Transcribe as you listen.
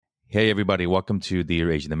Hey, everybody, welcome to Dear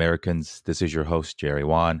Asian Americans. This is your host, Jerry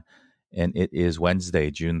Wan, and it is Wednesday,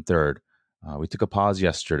 June 3rd. We took a pause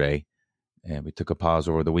yesterday and we took a pause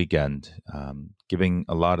over the weekend, giving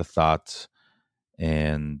a lot of thought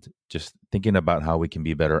and just thinking about how we can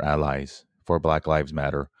be better allies for Black Lives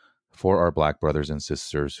Matter, for our Black brothers and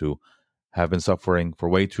sisters who have been suffering for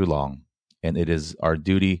way too long. And it is our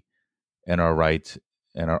duty and our right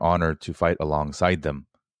and our honor to fight alongside them.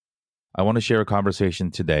 I want to share a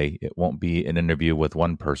conversation today. It won't be an interview with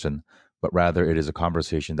one person, but rather it is a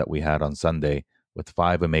conversation that we had on Sunday with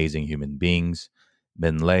five amazing human beings.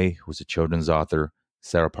 Min Lei, who's a children's author,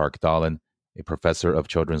 Sarah Park Dahlan, a professor of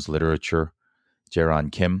children's literature,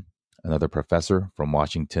 Jaron Kim, another professor from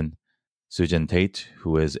Washington, Sujin Tate,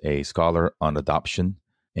 who is a scholar on adoption,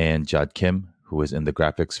 and Jad Kim, who is in the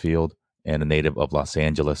graphics field and a native of Los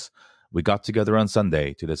Angeles. We got together on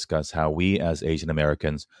Sunday to discuss how we as Asian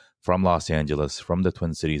Americans from Los Angeles, from the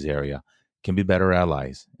Twin Cities area, can be better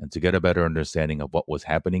allies and to get a better understanding of what was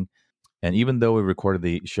happening. And even though we recorded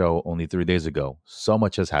the show only 3 days ago, so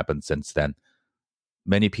much has happened since then.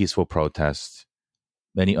 Many peaceful protests,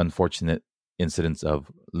 many unfortunate incidents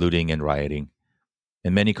of looting and rioting,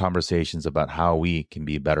 and many conversations about how we can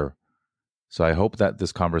be better. So I hope that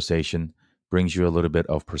this conversation brings you a little bit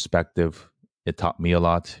of perspective. It taught me a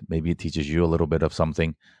lot. Maybe it teaches you a little bit of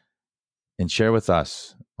something. And share with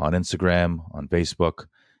us on Instagram, on Facebook.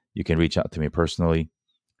 You can reach out to me personally.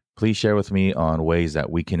 Please share with me on ways that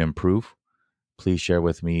we can improve. Please share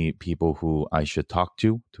with me people who I should talk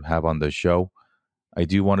to have on the show. I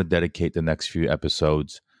do want to dedicate the next few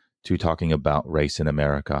episodes to talking about race in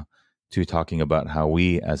America, to talking about how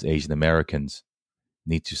we as Asian Americans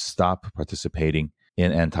need to stop participating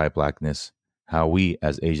in anti-Blackness, how we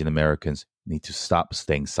as Asian Americans need to stop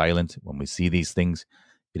staying silent when we see these things.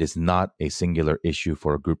 It is not a singular issue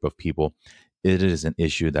for a group of people. It is an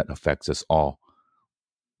issue that affects us all.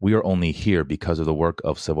 We are only here because of the work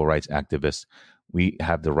of civil rights activists. We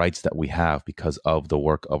have the rights that we have because of the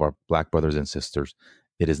work of our Black brothers and sisters.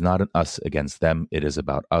 It is not an us against them. It is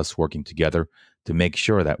about us working together to make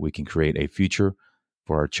sure that we can create a future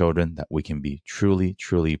for our children that we can be truly,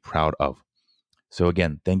 truly proud of. So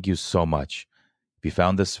again, thank you so much. If you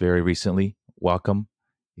found this very recently, welcome.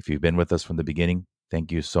 If you've been with us from the beginning,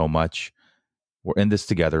 thank you so much. We're in this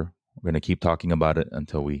together. We're going to keep talking about it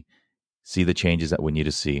until we see the changes that we need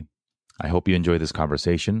to see. I hope you enjoy this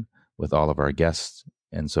conversation with all of our guests.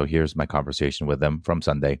 And so here's my conversation with them from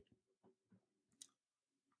Sunday.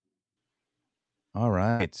 All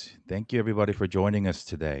right. Thank you, everybody, for joining us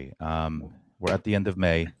today. We're at the end of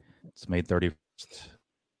May. It's May 31st.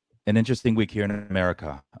 An interesting week here in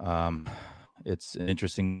America. It's an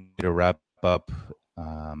interesting way to wrap up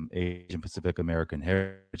Asian Pacific American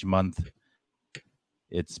Heritage Month.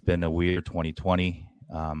 It's been a weird 2020.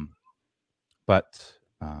 But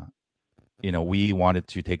we wanted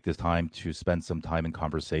to take this time to spend some time in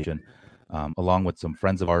conversation along with some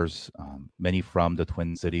friends of ours, many from the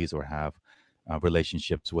Twin Cities or have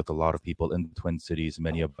relationships with a lot of people in the Twin Cities,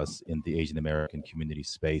 many of us in the Asian American community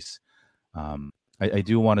space. I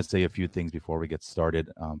do want to say a few things before we get started.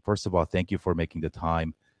 First of all, thank you for making the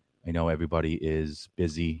time. I know everybody is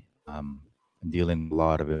busy and dealing with a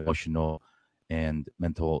lot of emotional and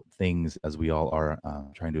mental things as we all are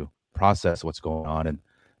trying to process what's going on. And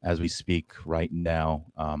as we speak right now,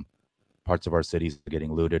 parts of our cities are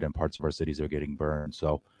getting looted and parts of our cities are getting burned.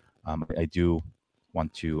 So I do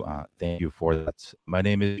want to thank you for that. My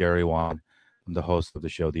name is Jerry Wan. I'm the host of the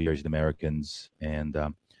show, The Asian Americans. And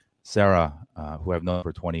Sarah, who I've known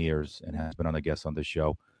for 20 years and has been on a guest on the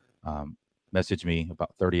show, messaged me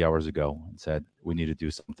about 30 hours ago and said, we need to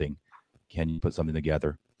do something. Can you put something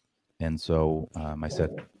together? And so I said,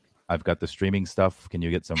 I've got the streaming stuff. Can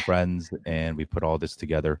you get some friends? And we put all this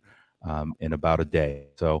together in about a day.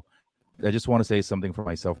 So I just want to say something for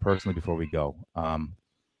myself personally before we go.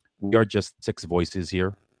 We are just 6 voices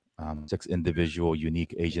here, 6 individual,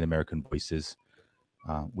 unique Asian American voices.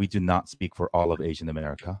 We do not speak for all of Asian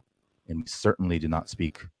America, and we certainly do not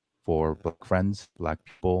speak for Black friends, Black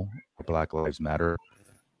people, or Black Lives Matter.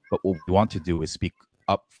 But what we want to do is speak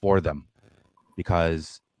up for them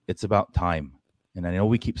because it's about time. And I know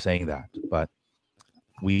we keep saying that, but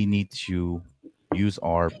we need to use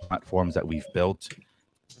our platforms that we've built,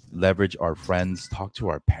 leverage our friends, talk to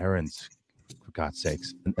our parents, for God's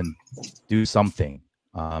sakes, and do something.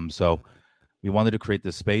 So we wanted to create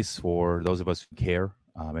this space for those of us who care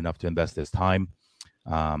enough to invest this time.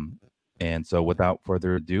 And so without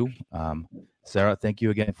further ado, Sarah, thank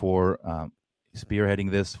you again for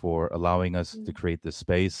spearheading this, for allowing us to create this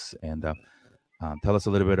space. And tell us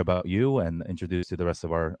a little bit about you and introduce to the rest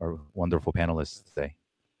of our wonderful panelists today.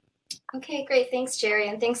 Okay, great. Thanks, Jerry.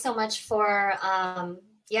 And thanks so much for,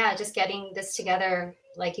 just getting this together,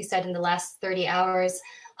 like you said, in the last 30 hours.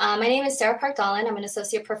 My name is Sarah Park Dolan. I'm an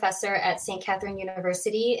associate professor at St. Catherine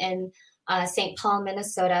University in St. Paul,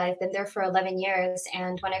 Minnesota. I've been there for 11 years.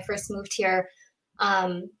 And when I first moved here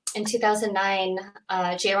in 2009,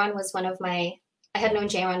 Jayron was one of I had known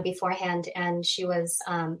Jayron beforehand, and she was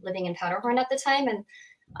living in Powderhorn at the time. And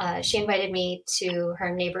she invited me to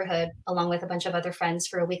her neighborhood along with a bunch of other friends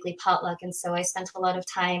for a weekly potluck. And so I spent a lot of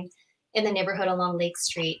time in the neighborhood along Lake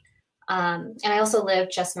Street. And I also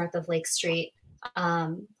lived just north of Lake Street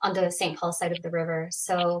on the St. Paul side of the river.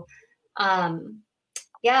 So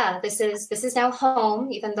this is now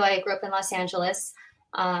home, even though I grew up in Los Angeles.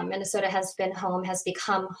 Minnesota has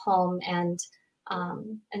become home. And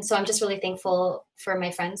so I'm just really thankful for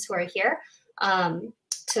my friends who are here.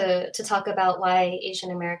 To talk about why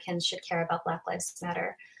Asian Americans should care about Black Lives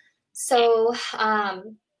Matter. So,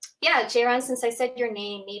 Jayron, since I said your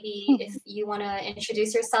name, maybe if you want to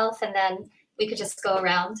introduce yourself, and then we could just go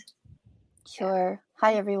around. Sure.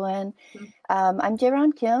 Hi, everyone. I'm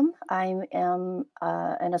Jayron Kim. I am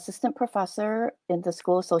an assistant professor in the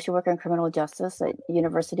School of Social Work and Criminal Justice at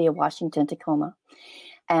University of Washington, Tacoma.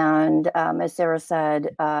 And as Sarah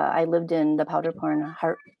said, I lived in the Powderhorn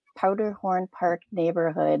Park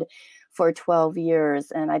neighborhood for 12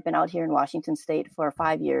 years, and I've been out here in Washington State for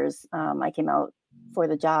 5 years. I came out for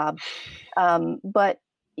the job, but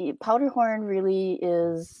Powderhorn really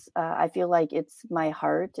is, I feel like it's my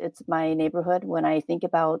heart. It's my neighborhood. When I think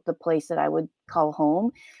about the place that I would call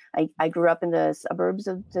home, I grew up in the suburbs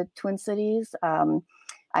of the Twin Cities. I'm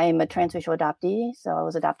a transracial adoptee, so I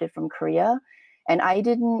was adopted from Korea, and I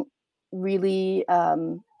didn't really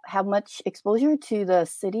have much exposure to the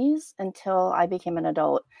cities until I became an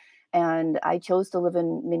adult. And I chose to live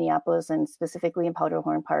in Minneapolis, and specifically in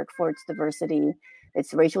Powderhorn Park, for its diversity,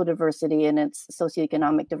 its racial diversity, and its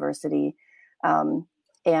socioeconomic diversity. So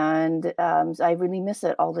I really miss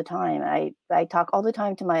it all the time. I talk all the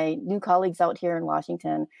time to my new colleagues out here in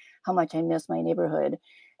Washington how much I miss my neighborhood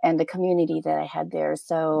and the community that I had there.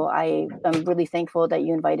 So I am really thankful that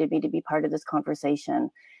you invited me to be part of this conversation.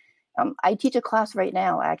 I teach a class right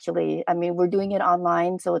now, actually. I mean, we're doing it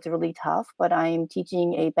online, so it's really tough, but I'm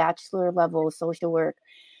teaching a bachelor level social work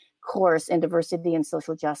course in diversity and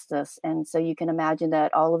social justice. And so you can imagine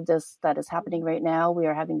that all of this that is happening right now, we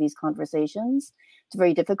are having these conversations. It's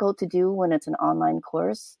very difficult to do when it's an online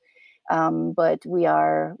course, but we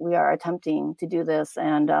are attempting to do this.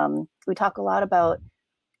 And we talk a lot about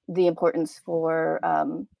the importance for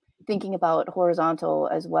thinking about horizontal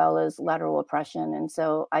as well as lateral oppression. And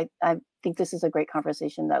so I think this is a great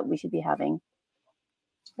conversation that we should be having.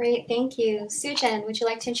 Great, thank you. Sujin, would you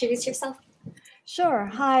like to introduce yourself? Sure.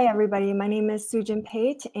 Hi, everybody. My name is Sujin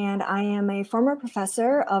Pate, and I am a former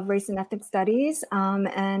professor of race and ethnic studies,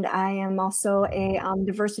 and I am also a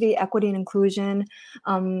diversity, equity, and inclusion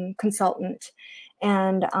consultant.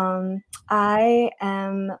 And I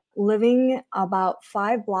am living about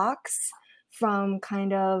 5 blocks from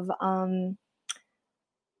kind of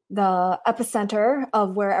the epicenter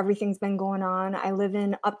of where everything's been going on. I live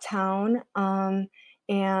in Uptown,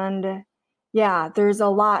 and yeah, there's a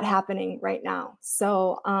lot happening right now.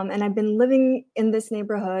 So, and I've been living in this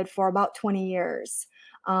neighborhood for about 20 years.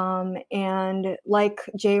 And like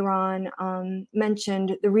Jayron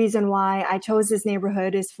mentioned, the reason why I chose this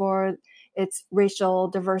neighborhood is for its racial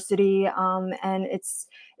diversity, and it's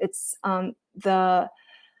the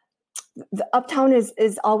Uptown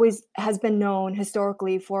is always has been known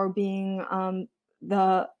historically for being a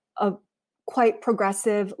quite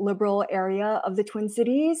progressive liberal area of the Twin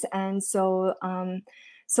Cities, and so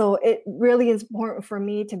it really is important for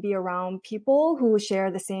me to be around people who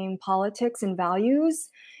share the same politics and values,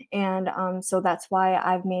 and so that's why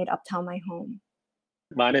I've made Uptown my home.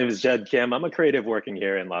 My name is Jed Kim. I'm a creative working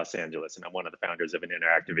here in Los Angeles, and I'm one of the founders of an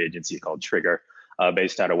interactive agency called Trigger,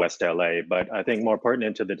 based out of West LA. But I think more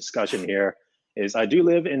pertinent to the discussion here is I do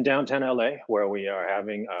live in downtown LA, where we are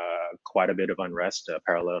having quite a bit of unrest,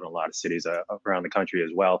 parallel in a lot of cities around the country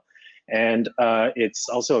as well. And it's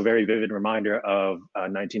also a very vivid reminder of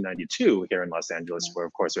 1992 here in Los Angeles, where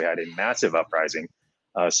of course we had a massive uprising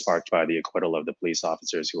sparked by the acquittal of the police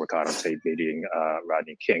officers who were caught on tape beating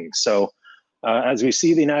Rodney King. So as we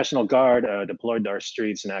see the National Guard deployed to our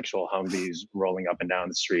streets and actual Humvees rolling up and down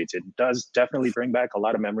the streets, it does definitely bring back a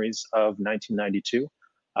lot of memories of 1992,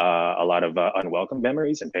 a lot of unwelcome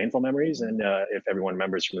memories and painful memories. And if everyone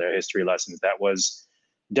remembers from their history lessons, that was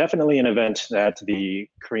definitely an event that the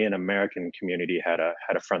Korean American community had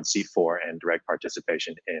a front seat for and direct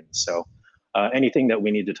participation in. So anything that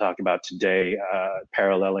we need to talk about today,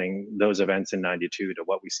 paralleling those events in 92 to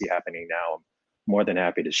what we see happening now, I'm more than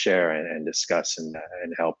happy to share and discuss and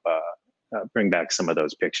help bring back some of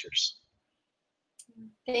those pictures.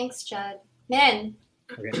 Thanks, Judd. Min.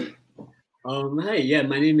 Okay. Hi, yeah,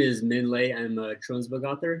 my name is Min Lei. I'm a children's book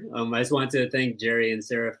author. I just wanted to thank Jerry and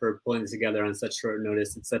Sarah for pulling this together on such short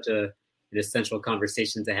notice. It's such an essential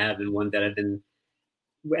conversation to have, and one that I've been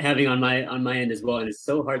having on my end as well. And it's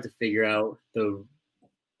so hard to figure out the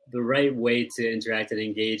right way to interact and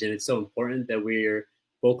engage. And it's so important that we're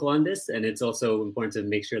vocal on this. And it's also important to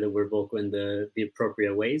make sure that we're vocal in the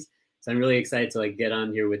appropriate ways. So I'm really excited to get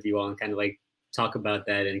on here with you all and kind of talk about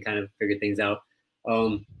that and kind of figure things out.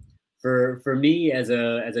 For me as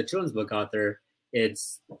a children's book author,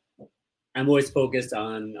 I'm always focused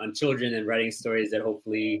on children and writing stories that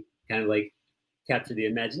hopefully kind of capture the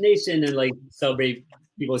imagination and celebrate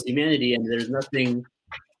people's humanity. And there's nothing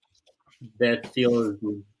that feels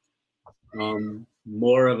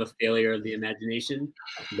more of a failure of the imagination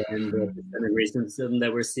than the systemic racism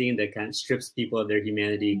that we're seeing that kind of strips people of their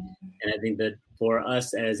humanity. And I think that for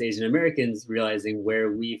us as Asian Americans, realizing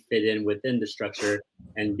where we fit in within the structure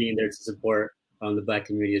and being there to support the Black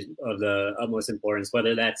community is of the utmost importance,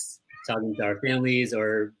 whether that's talking to our families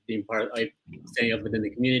or being part, staying up within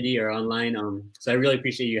the community or online. So I really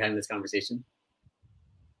appreciate you having this conversation.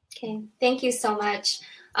 Okay, thank you so much.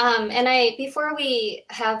 Before we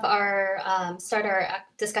have our start our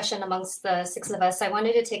discussion amongst the six of us, I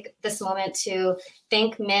wanted to take this moment to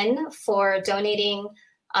thank Min for donating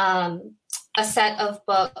a set of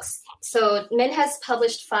books. So Min has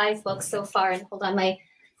published 5 books so far, and hold on,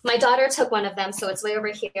 my daughter took one of them, so it's way over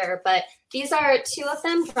here. But these are 2 of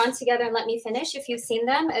them, Drawn Together and Let Me Finish, if you've seen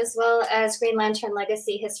them, as well as Green Lantern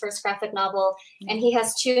Legacy, his first graphic novel. And he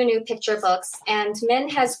has 2 new picture books. And Min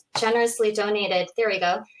has generously donated, there we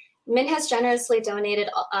go. Min has generously donated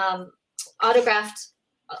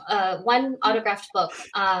one autographed book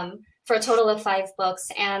for a total of 5 books.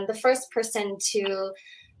 And the first person to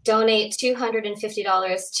donate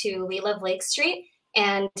 $250 to We Love Lake Street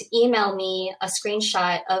and email me a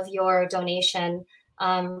screenshot of your donation,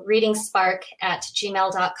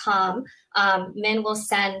 readingspark@gmail.com. Min will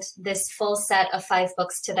send this full set of 5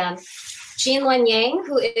 books to them. Jean Luen Yang,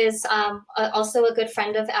 who is also a good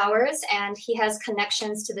friend of ours, and he has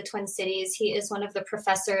connections to the Twin Cities. He is one of the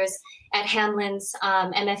professors at Hamlin's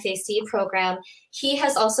MFAC program. He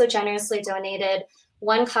has also generously donated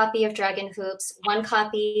 1 copy of Dragon Hoops, 1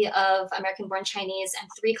 copy of American Born Chinese, and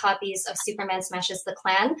 3 copies of Superman Smashes the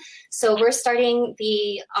Klan. So we're starting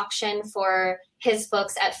the auction for his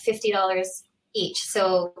books at $50 each.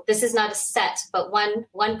 So this is not a set, but one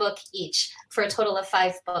book each for a total of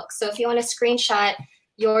 5 books. So if you want to screenshot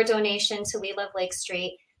your donation to We Love Lake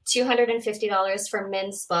Street, $250 for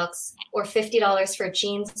Min's books or $50 for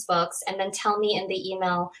Jean's books, and then tell me in the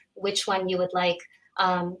email which one you would like,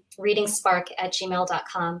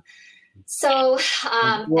 readingspark@gmail.com. So,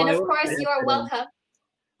 and of course you are welcome.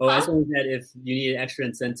 Oh, I just wanted to add, if you need an extra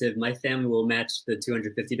incentive, my family will match the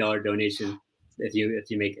 $250 donation if you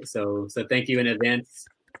make it. So thank you in advance,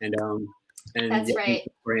 and that's right.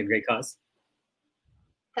 For a great cause.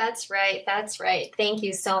 That's right. Thank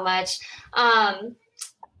you so much.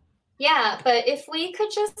 Yeah, but if we could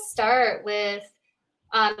just start with,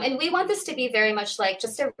 and we want this to be very much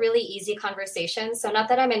just a really easy conversation. So not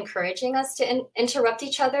that I'm encouraging us to interrupt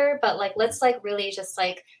each other, but let's really just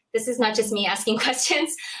this is not just me asking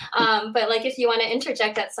questions, but if you want to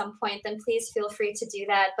interject at some point, then please feel free to do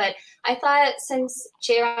that. But I thought since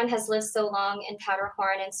Jaron has lived so long in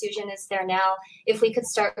Powderhorn and Sujin is there now, if we could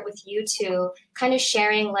start with you 2, kind of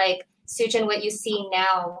sharing Sujin, what you see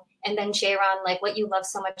now, and then Jaron, what you love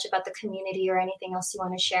so much about the community or anything else you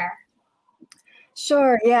want to share.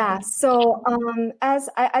 Sure, yeah. So as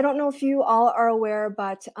I don't know if you all are aware,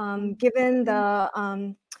 but given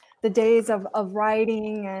the days of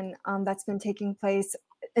rioting and that's been taking place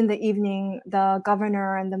in the evening, the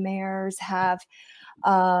governor and the mayors have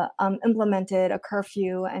implemented a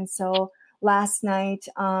curfew. And so last night,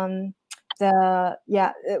 it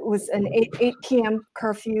was an 8 p.m.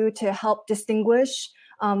 curfew to help distinguish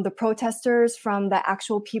the protesters from the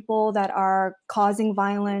actual people that are causing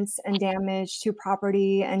violence and damage to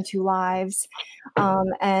property and to lives,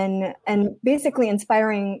 and basically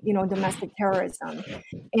inspiring, domestic terrorism.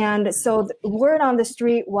 And so the word on the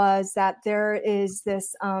street was that there is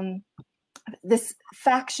this this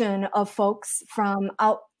faction of folks from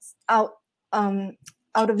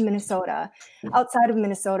out of Minnesota, outside of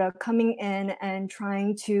Minnesota, coming in and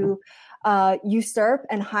trying to usurp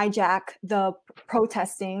and hijack the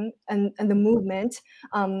protesting and the movement,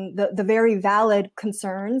 the very valid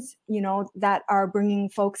concerns, that are bringing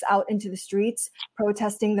folks out into the streets,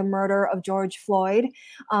 protesting the murder of George Floyd,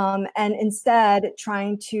 and instead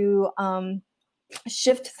trying to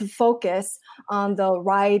shift the focus on the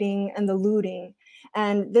rioting and the looting.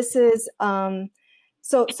 And this is so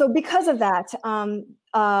because of that,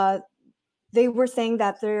 they were saying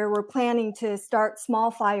that they were planning to start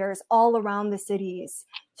small fires all around the cities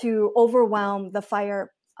to overwhelm the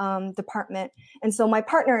fire department. And so my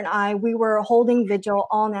partner and I, we were holding vigil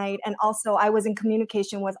all night. And also I was in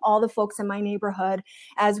communication with all the folks in my neighborhood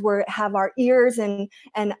as we have our ears and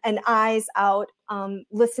eyes out,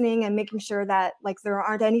 listening and making sure that there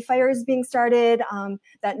aren't any fires being started,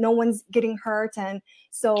 that no one's getting hurt. And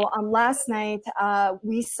so last night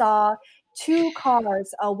we saw two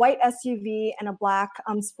cars, a white SUV and a black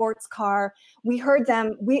sports car. We heard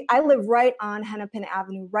them. I live right on Hennepin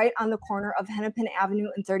Avenue, right on the corner of Hennepin Avenue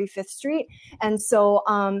and 35th Street. And so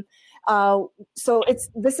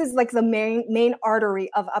this is like the main artery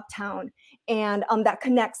of Uptown, and that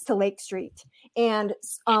connects to Lake Street. And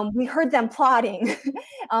we heard them plotting,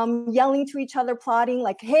 yelling to each other, plotting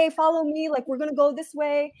like, "Hey, follow me! Like we're gonna go this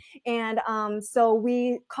way." And so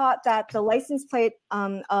we caught that the license plate,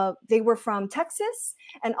 they were from Texas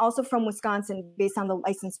and also from Wisconsin, based on the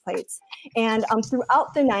license plates. And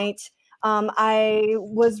throughout the night, I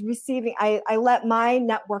was receiving. I let my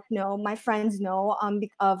network know, my friends know,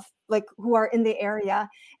 of who are in the area,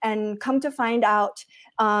 and come to find out,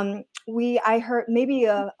 I heard maybe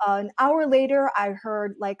an hour later, I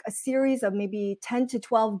heard like a series of maybe 10 to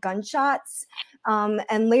 12 gunshots.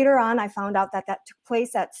 And later on, I found out that took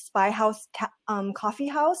place at Spy House Coffee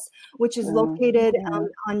House, which is located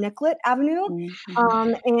on Nicollet Avenue.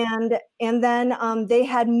 And then they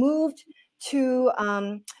had moved to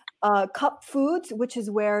Cup Foods, which is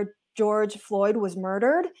where George Floyd was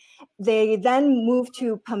murdered. They then moved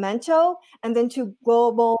to Pimento, and then to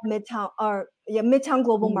Midtown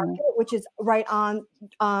Global Market, which is right on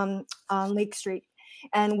Lake Street,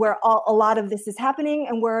 and where a lot of this is happening,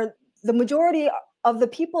 and where the majority of the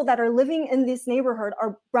people that are living in this neighborhood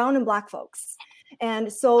are brown and black folks. And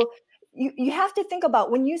so you have to think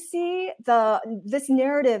about, when you see this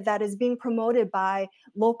narrative that is being promoted by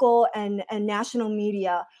local and national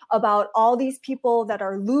media about all these people that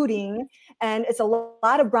are looting, and it's a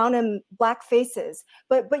lot of brown and black faces,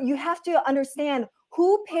 but you have to understand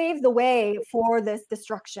who paved the way for this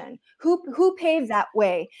destruction, who paved that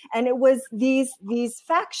way. And it was these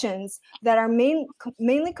factions that are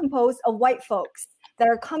mainly composed of white folks that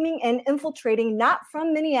are coming and infiltrating, not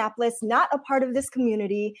from Minneapolis, not a part of this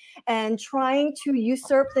community, and trying to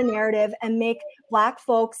usurp the narrative and make black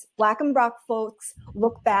and brown folks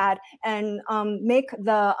look bad, and make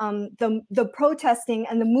the protesting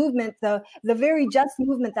and the movement, the very just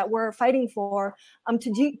movement that we're fighting for, to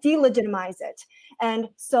delegitimize it. And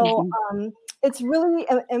so it's really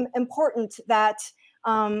important that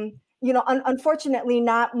unfortunately,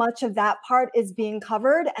 not much of that part is being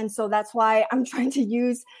covered. And so that's why I'm trying to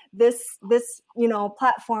use this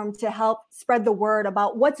platform to help spread the word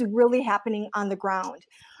about what's really happening on the ground.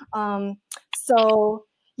 So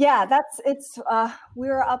yeah, we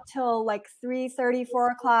were up till like 3:30,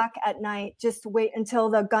 4 o'clock at night, just wait until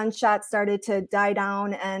the gunshots started to die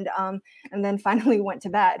down, and then finally went to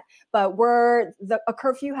bed. But a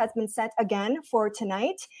curfew has been set again for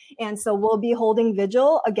tonight, and so we'll be holding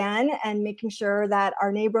vigil again and making sure that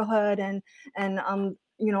our neighborhood and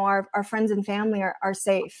our friends and family are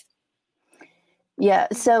safe. Yeah,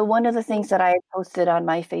 so one of the things that I posted on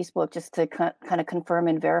my Facebook, just to kind of confirm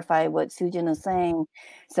and verify what Sujin is saying.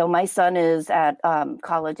 So my son is at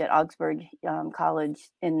college at Augsburg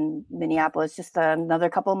College in Minneapolis, just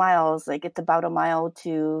another couple miles. Like it's about a mile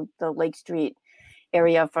to the Lake Street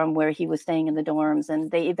area from where he was staying in the dorms,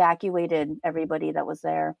 and they evacuated everybody that was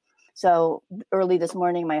there. So early this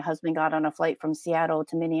morning, my husband got on a flight from Seattle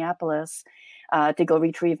to Minneapolis to go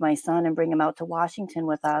retrieve my son and bring him out to Washington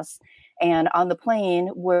with us. And on the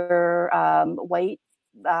plane were white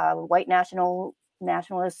nationalist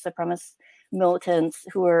supremacist militants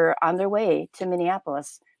who were on their way to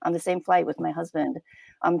Minneapolis on the same flight with my husband.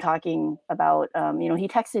 I'm talking about, he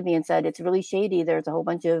texted me and said, "It's really shady. There's a whole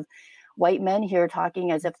bunch of white men here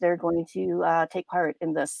talking as if they're going to take part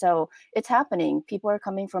in this." So it's happening. People are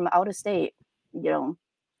coming from out of state, to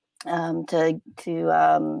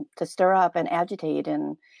stir up and agitate.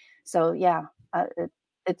 And so, yeah,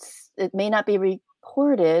 it may not be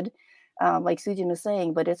recorded, like Sujin was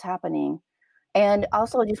saying, but it's happening. And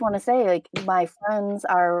also, I just want to say, like, my friends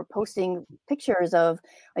are posting pictures of,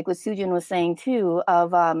 like what Sujin was saying too,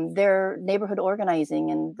 of their neighborhood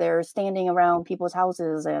organizing, and they're standing around people's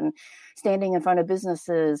houses and standing in front of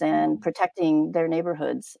businesses and protecting their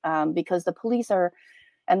neighborhoods, because the police are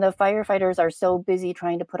and the firefighters are so busy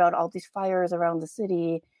trying to put out all these fires around the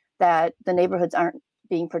city that the neighborhoods aren't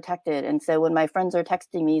being protected. And so when my friends are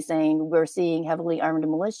texting me saying we're seeing heavily armed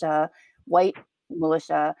militia, white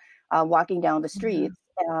militia, walking down the streets,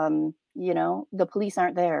 the police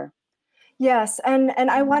aren't there. Yes, and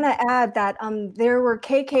I want to add that there were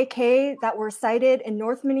KKK that were cited in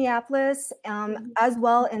North Minneapolis, as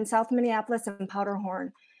well in South Minneapolis and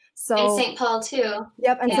Powderhorn. So and St. Paul too.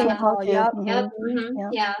 Yep, and St. Paul. Yep. Yep.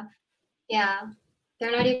 Mm-hmm. Yeah.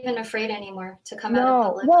 They're not even afraid anymore to come out in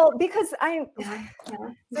public. Well, because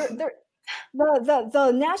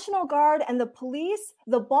the National Guard and the police,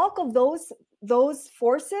 the bulk of those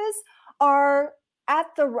forces are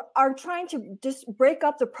trying to just break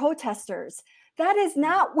up the protesters. That's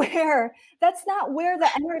not where the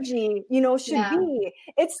energy, should be.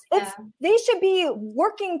 They should be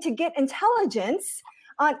working to get intelligence.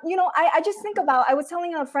 I just think about, I was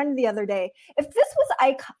telling a friend the other day, if this was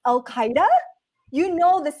Al-Qaeda,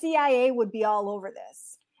 the CIA would be all over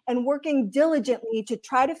this and working diligently to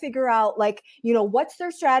try to figure out, what's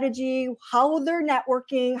their strategy, how they're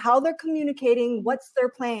networking, how they're communicating, what's their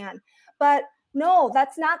plan. But no,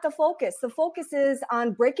 that's not the focus. The focus is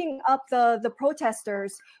on breaking up the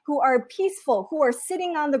protesters who are peaceful, who are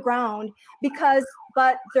sitting on the ground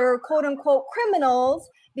but they're quote unquote criminals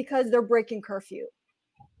because they're breaking curfew.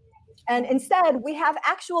 And instead, we have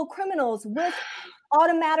actual criminals with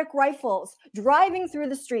automatic rifles driving through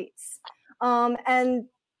the streets, and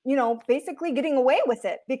basically getting away with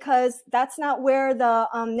it, because that's not where the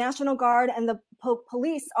National Guard and the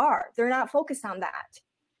police are. They're not focused on that.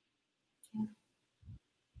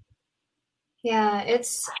 Yeah,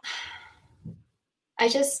 I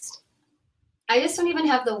just don't even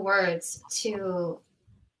have the words to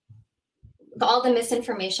all the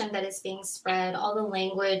misinformation that is being spread, all the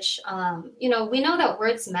language. We know that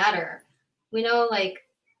words matter. We know,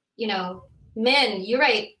 Min, you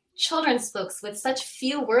write children's books with such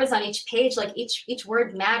few words on each page, like each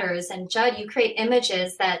word matters. And Judd, you create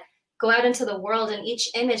images that go out into the world, and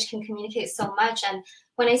each image can communicate so much. And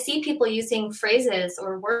when I see people using phrases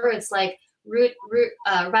or words like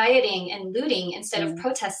rioting and looting instead of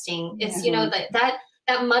protesting, it's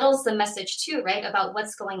that muddles the message too, right, about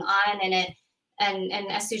what's going on in it. And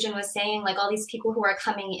as Sujin was saying, all these people who are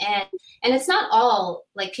coming in, and it's not all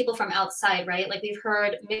people from outside, right? We've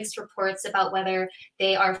heard mixed reports about whether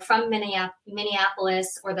they are from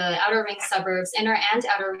Minneapolis or the outer ring suburbs, inner and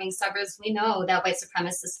outer ring suburbs. We know that white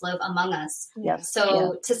supremacists live among us. Yes.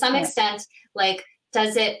 So to some extent, to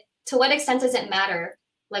what extent does it matter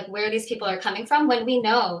where these people are coming from when we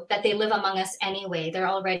know that they live among us anyway? They're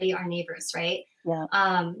already our neighbors, right? Yeah.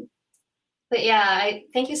 But yeah, I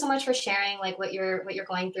thank you so much for sharing what you're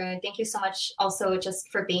going through, and thank you so much also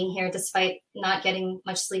just for being here despite not getting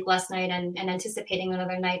much sleep last night and anticipating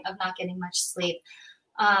another night of not getting much sleep.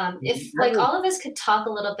 If all of us could talk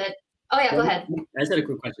a little bit. Oh yeah, go ahead. I just had a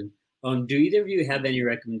quick question. Do either of you have any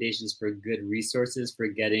recommendations for good resources for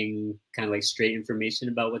getting kind of straight information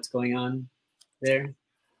about what's going on there?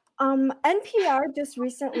 NPR just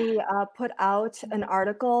recently put out an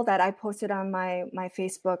article that I posted on my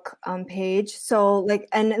Facebook page. So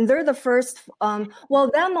and they're the first,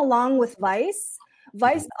 them along with Vice.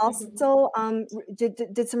 Vice also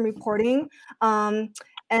did some reporting.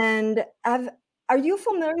 And are you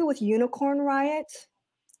familiar with Unicorn Riot?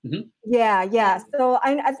 Mm-hmm. Yeah. So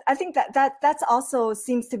I think that's also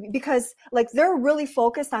seems to be, because they're really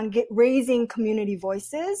focused on raising community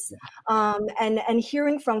voices, and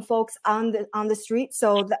hearing from folks on the street.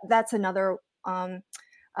 So that's another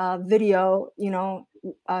video,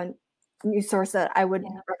 news source that I would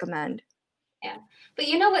recommend. Yeah, but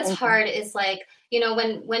what's hard is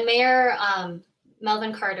when Mayor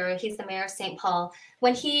Melvin Carter, he's the mayor of St. Paul,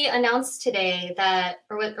 when he announced today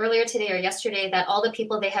earlier today or yesterday, that all the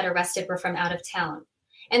people they had arrested were from out of town.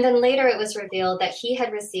 And then later it was revealed that he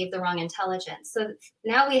had received the wrong intelligence. So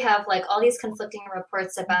now we have all these conflicting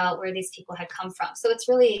reports about where these people had come from. So it's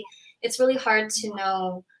really hard to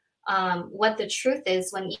know what the truth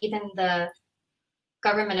is when even the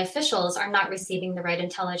government officials are not receiving the right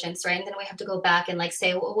intelligence, right? And then we have to go back and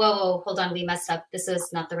say, whoa, hold on, we messed up. This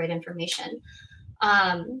is not the right information.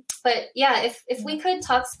 But yeah, if we could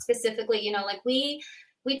talk specifically,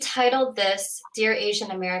 we titled this Dear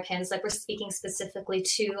Asian Americans, we're speaking specifically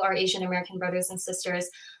to our Asian American brothers and sisters.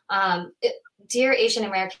 Dear Asian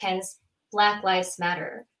Americans, Black Lives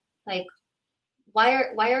Matter.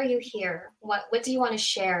 why are you here? What do you want to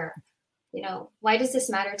share? You know, why does this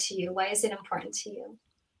matter to you? Why is it important to you?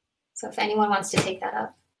 So if anyone wants to take that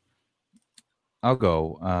up. I'll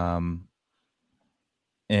go.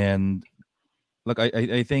 And look,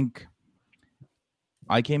 I think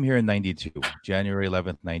I came here in 92, January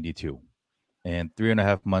 11th, 92. And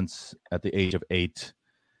 3.5 months at the age of 8,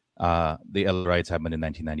 the LA riots happened in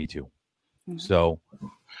 1992. Mm-hmm. So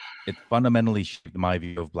it fundamentally shaped my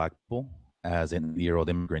view of Black people as an 8-year-old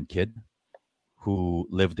immigrant kid who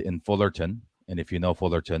lived in Fullerton. And if you know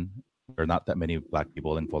Fullerton, there are not that many Black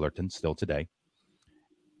people in Fullerton still today.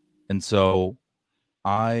 And so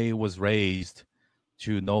I was raised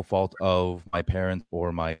to no fault of my parents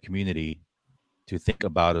or my community to think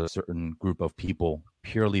about a certain group of people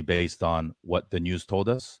purely based on what the news told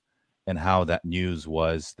us and how that news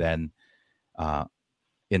was then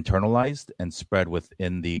internalized and spread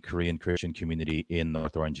within the Korean Christian community in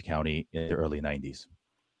North Orange County in the early 90s.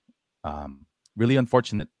 Really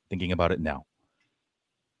unfortunate thinking about it now.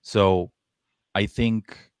 So I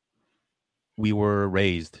think we were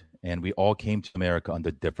raised and we all came to America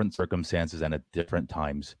under different circumstances and at different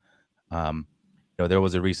times. There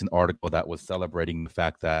was a recent article that was celebrating the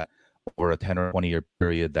fact that over a 10 or 20 year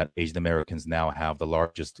period that Asian Americans now have the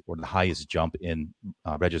largest or the highest jump in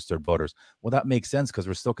registered voters. Well, that makes sense because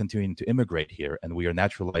we're still continuing to immigrate here and we are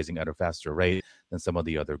naturalizing at a faster rate than some of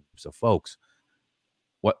the other groups of folks.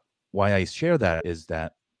 Why I share that is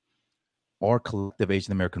that our collective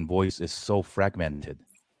Asian American voice is so fragmented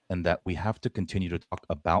and that we have to continue to talk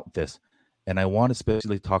about this. And I want to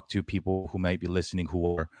especially talk to people who might be listening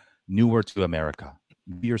who are newer to America.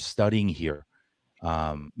 Maybe you're studying here.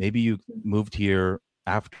 Maybe you moved here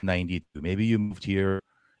after 92. Maybe you moved here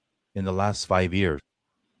in the last 5 years.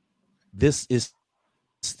 This is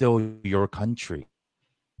still your country.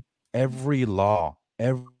 Every law,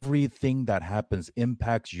 everything that happens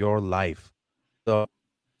impacts your life. So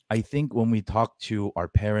I think when we talk to our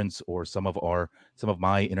parents or some of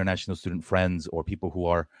my international student friends or people who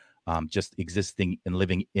are just existing and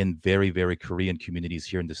living in very, very Korean communities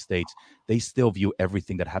here in the States, they still view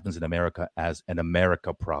everything that happens in America as an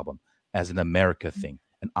America problem, as an America thing.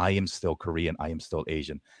 And I am still Korean. I am still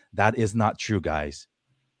Asian. That is not true, guys.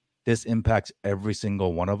 This impacts every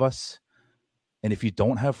single one of us. And if you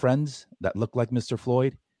don't have friends that look like Mr.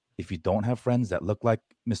 Floyd, if you don't have friends that look like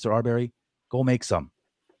Mr. Arbery, go make some.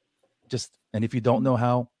 And if you don't know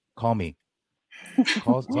how, call me.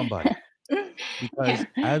 Call somebody. Because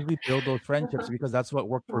as we build those friendships, because that's what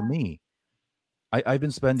worked for me. I've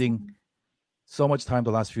been spending so much time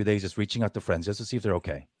the last few days just reaching out to friends just to see if they're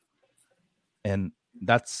okay. And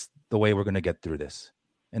that's the way we're going to get through this.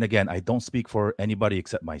 And again, I don't speak for anybody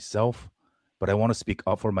except myself, but I want to speak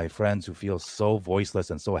up for my friends who feel so voiceless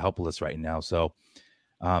and so helpless right now. So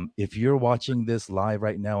if you're watching this live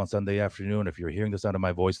right now on Sunday afternoon, if you're hearing the sound of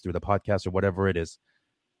my voice through the podcast or whatever it is,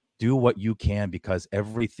 do what you can because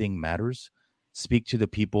everything matters. Speak to the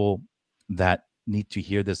people that need to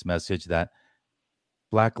hear this message that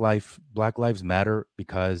Black lives matter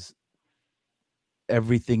because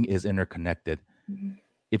everything is interconnected. Mm-hmm.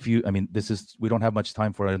 We don't have much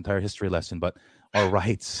time for an entire history lesson, but our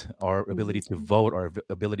rights, our ability to vote, our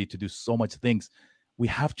ability to do so much things, we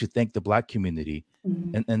have to thank the Black community.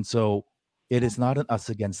 Mm-hmm. And so it is not an us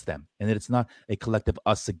against them. And it's not a collective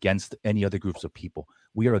us against any other groups of people.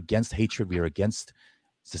 We are against hatred. We are against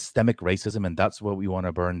systemic racism. And that's what we want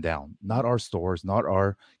to burn down. Not our stores, not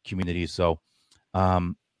our communities. So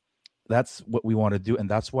that's what we want to do. And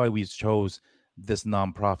that's why we chose this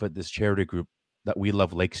nonprofit, this charity group that We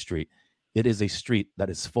Love Lake Street. It is a street that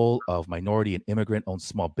is full of minority and immigrant-owned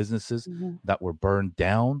small businesses mm-hmm. that were burned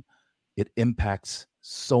down. It impacts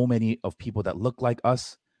so many of people that look like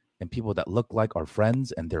us and people that look like our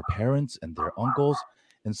friends and their parents and their uncles.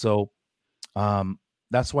 And so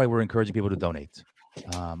that's why we're encouraging people to donate.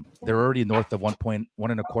 They're already north of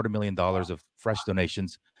 $1.25 million of fresh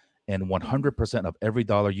donations. And 100% of every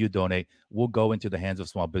dollar you donate will go into the hands of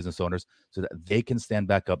small business owners so that they can stand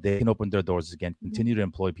back up. They can open their doors again, continue to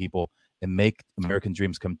employ people, and make American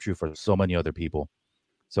dreams come true for so many other people.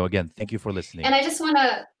 So again, thank you for listening. And I just want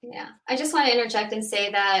to interject and say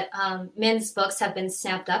that Min's books have been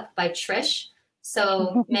snapped up by Trish.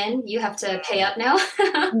 So Min, you have to pay up now.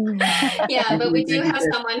 Yeah, but we do have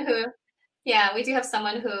someone who. Yeah, we do have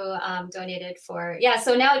someone who donated for,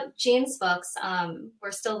 so now Jean's books,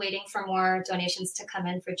 we're still waiting for more donations to come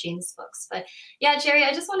in for Jean's books. But yeah, Jerry,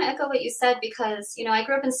 I just want to echo what you said because, I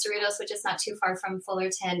grew up in Cerritos, which is not too far from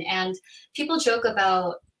Fullerton. And people joke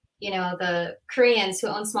about, the Koreans who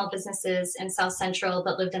own small businesses in South Central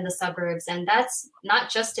but lived in the suburbs. And that's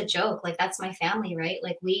not just a joke. Like, that's my family, right?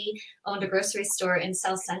 Like, we owned a grocery store in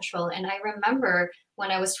South Central. And I remember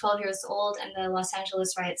when I was 12 years old and the Los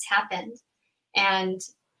Angeles riots happened. And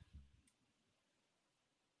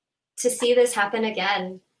to see this happen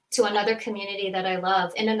again to another community that I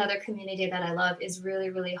love, in another community that I love, is really,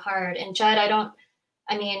 really hard. And Judd,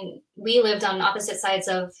 we lived on opposite sides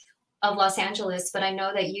of Los Angeles, but I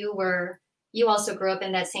know that you also grew up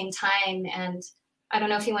in that same time. And I don't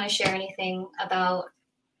know if you want to share anything about,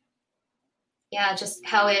 just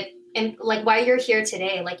how and like why you're here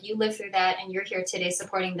today. Like, you lived through that and you're here today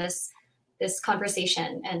supporting this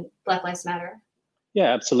conversation and Black Lives Matter.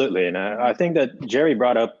 Yeah, absolutely. And I think that Jerry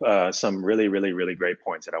brought up some really, really, really great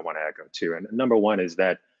points that I want to echo too. And number one is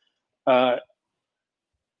that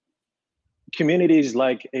communities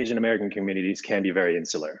like Asian American communities can be very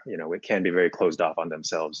insular. It can be very closed off on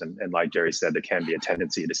themselves. And like Jerry said, there can be a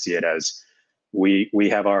tendency to see it as we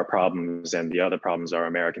have our problems and the other problems are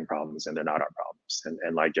American problems and they're not our problems.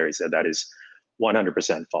 And like Jerry said, that is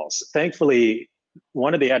 100% false. Thankfully,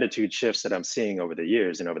 one of the attitude shifts that I'm seeing over the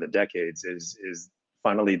years and over the decades is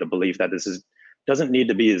finally the belief that this doesn't need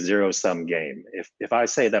to be a zero-sum game. If I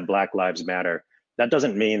say that Black Lives Matter, that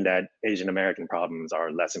doesn't mean that Asian American problems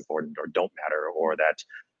are less important or don't matter, or that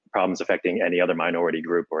problems affecting any other minority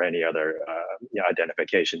group or any other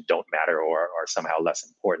identification don't matter or are somehow less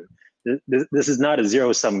important. This is not a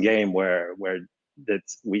zero-sum game where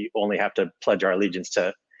we only have to pledge our allegiance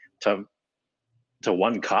to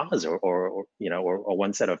one cause or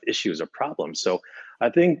one set of issues or problems. So I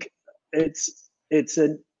think it's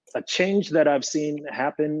a change that I've seen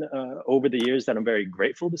happen over the years that I'm very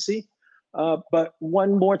grateful to see. But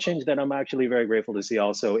one more change that I'm actually very grateful to see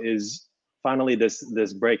also is finally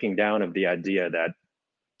this breaking down of the idea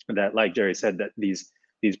that like Jerry said, that these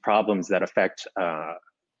problems that affect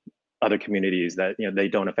other communities, that they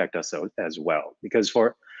don't affect us as well. Because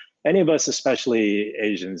for any of us, especially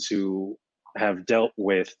Asians, who have dealt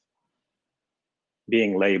with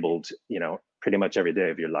being labeled, pretty much every day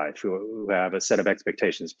of your life, who have a set of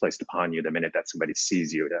expectations placed upon you the minute that somebody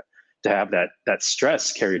sees you, to have that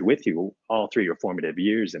stress carried with you all through your formative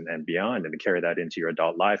years and beyond, and to carry that into your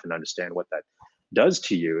adult life and understand what that does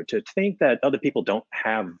to you, to think that other people don't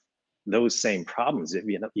have those same problems,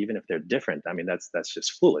 even if they're different. I mean, that's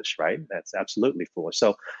just foolish, right? That's absolutely foolish.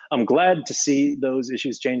 So I'm glad to see those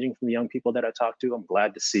issues changing from the young people that I talk to. I'm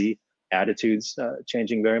glad to see attitudes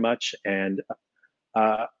changing very much. And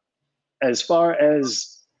as far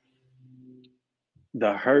as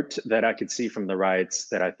the hurt that I could see from the riots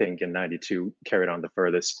that I think in '92 carried on the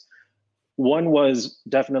furthest, one was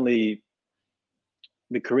definitely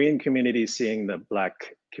the Korean community seeing the Black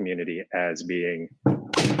community as being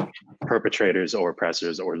perpetrators or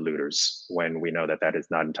oppressors or looters, when we know that is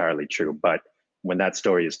not entirely true. But when that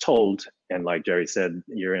story is told, and like Jerry said,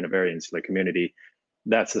 you're in a very insular community,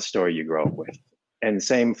 that's the story you grow up with. And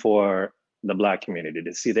same for the Black community,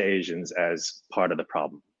 to see the Asians as part of the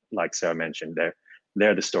problem. Like Sarah mentioned,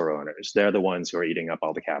 they're the store owners. They're the ones who are eating up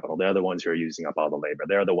all the capital. They're the ones who are using up all the labor.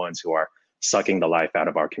 They're the ones who are sucking the life out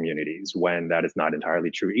of our communities, when that is not entirely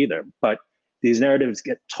true either. But these narratives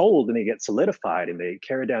get told and they get solidified and they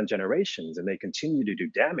carry down generations and they continue to do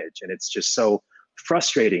damage. And it's just so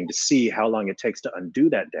frustrating to see how long it takes to undo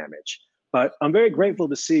that damage. But I'm very grateful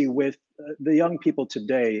to see with the young people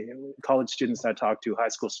today, college students I talk to, high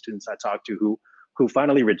school students I talk to, who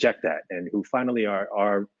finally reject that and who finally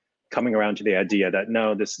are coming around to the idea that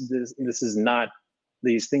no, this is not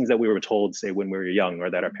these things that we were told, say, when we were young, or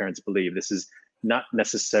that our parents believe. This is not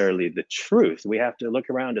necessarily the truth. We have to look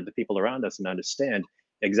around at the people around us and understand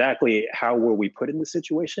exactly how were we put in the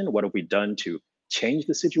situation, what have we done to change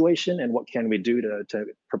the situation, and what can we do to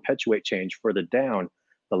perpetuate change further down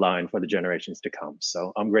the line for the generations to come.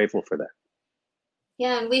 So I'm grateful for that.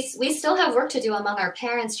 Yeah, and we still have work to do among our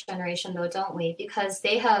parents' generation, though, don't we? Because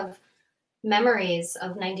they have memories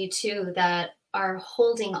of '92 that are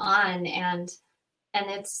holding on, and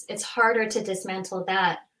it's harder to dismantle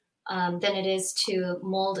that than it is to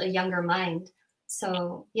mold a younger mind.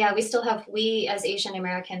 So yeah, we as Asian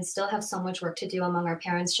Americans still have so much work to do among our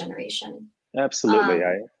parents' generation. Absolutely.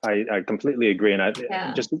 I completely agree.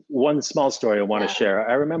 And just one small story I want to share.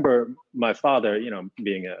 I remember my father,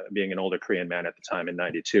 being an older Korean man at the time in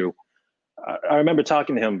 '92, I remember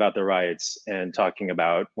talking to him about the riots and talking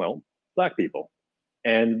about, well, Black people.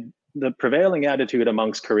 And the prevailing attitude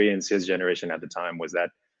amongst Koreans, his generation at the time, was that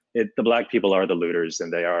the Black people are the looters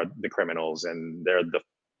and they are the criminals and they're the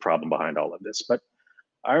problem behind all of this. But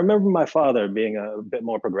I remember my father being a bit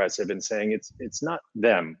more progressive and saying it's not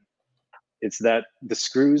them. It's that the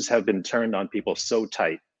screws have been turned on people so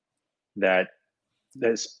tight that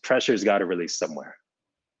this pressure's got to release somewhere.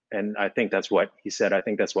 And I think that's what he said. I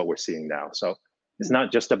think that's what we're seeing now. So it's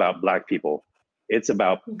not just about Black people. It's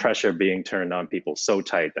about pressure being turned on people so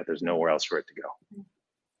tight that there's nowhere else for it to go.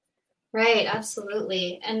 Right,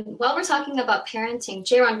 absolutely. And while we're talking about parenting,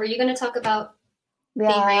 Jaron, were you going to talk about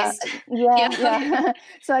being raised? Yeah.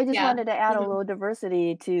 So I just wanted to add a little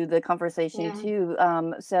diversity to the conversation too.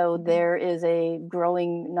 So there is a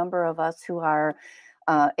growing number of us who are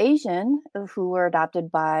Asian who were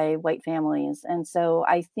adopted by white families. And so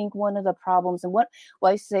I think one of the problems, and one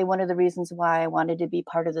of the reasons why I wanted to be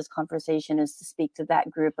part of this conversation is to speak to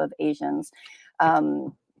that group of Asians,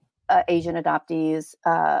 Asian adoptees.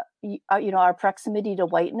 Our proximity to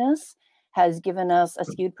whiteness has given us a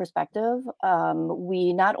skewed perspective.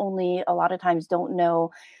 We not only a lot of times don't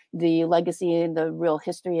know the legacy and the real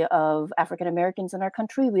history of African Americans in our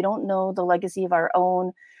country, we don't know the legacy of our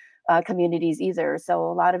own communities either. So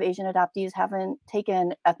a lot of Asian adoptees haven't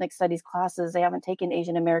taken ethnic studies classes. They haven't taken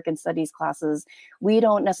Asian American studies classes. We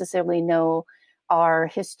don't necessarily know our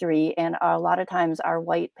history. And a lot of times our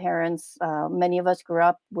white parents, many of us grew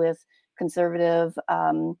up with conservative,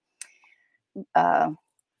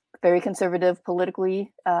 very conservative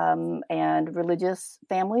politically and religious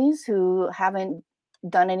families who haven't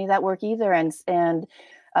done any of that work either. And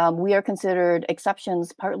we are considered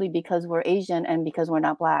exceptions partly because we're Asian and because we're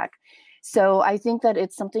not Black. So I think that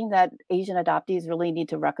it's something that Asian adoptees really need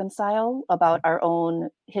to reconcile about our own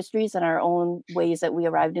histories and our own ways that we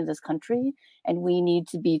arrived in this country. And we need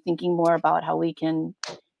to be thinking more about how we can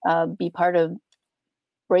be part of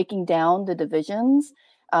breaking down the divisions.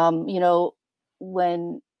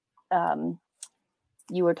 When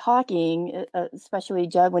you were talking, especially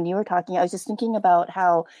Judd, when you were talking, I was just thinking about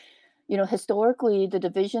how, historically the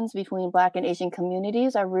divisions between Black and Asian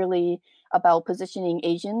communities are really about positioning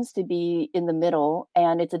Asians to be in the middle.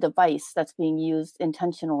 And it's a device that's being used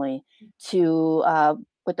intentionally to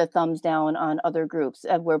put the thumbs down on other groups.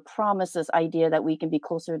 And we're promised this idea that we can be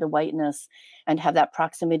closer to whiteness and have that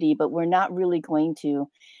proximity, but we're not really going to.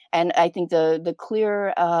 And I think the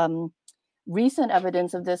clear recent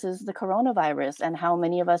evidence of this is the coronavirus and how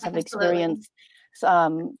many of us have experienced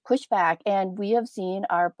pushback. And we have seen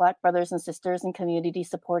our Black brothers and sisters in community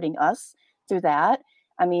supporting us through that.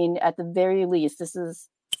 I mean, at the very least,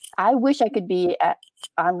 I wish I could be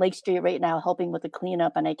on Lake Street right now helping with the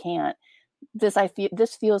cleanup, and I can't. This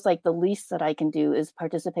feels like the least that I can do is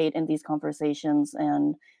participate in these conversations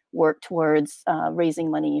and work towards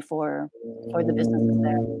raising money for the businesses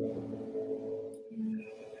there.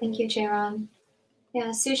 Thank you, Jaron. Yeah,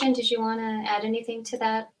 Sujin, did you want to add anything to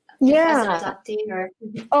that? Yeah. As an adoptee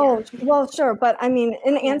or? Well, sure. But I mean,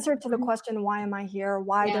 in answer to the question, why am I here?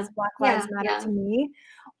 Why does Black Lives Matter to me?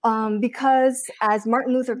 Because as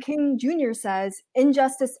Martin Luther King Jr. says,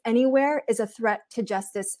 injustice anywhere is a threat to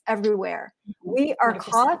justice everywhere. We are 100%.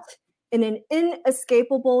 Caught in an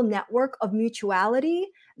inescapable network of mutuality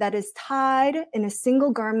that is tied in a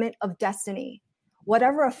single garment of destiny.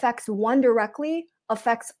 Whatever affects one directly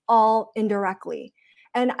affects all indirectly.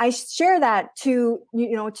 And I share that to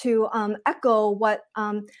echo what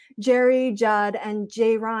Jerry, Judd, and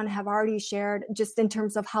Jaron have already shared, just in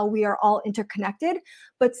terms of how we are all interconnected.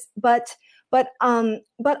 But we're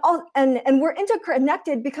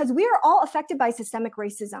interconnected because we are all affected by systemic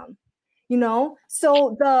racism.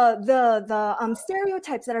 So the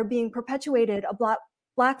stereotypes that are being perpetuated of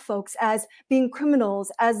Black folks as being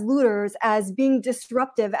criminals, as looters, as being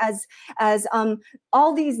disruptive, as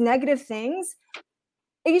all these negative things.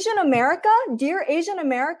 Asian America, dear Asian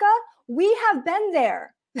America, we have been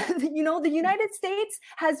there. The United States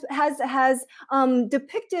has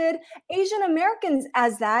depicted Asian Americans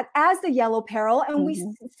as the yellow peril, and we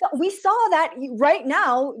saw that right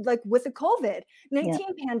now, like with the COVID-19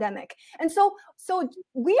 pandemic. And so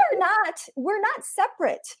we're not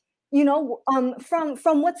separate,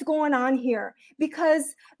 from what's going on here,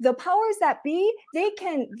 because the powers that be,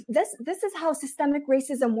 this is how systemic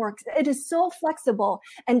racism works. It is so flexible,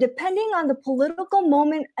 and depending on the political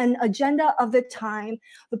moment and agenda of the time,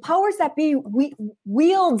 the powers that be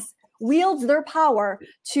wields their power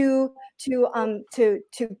to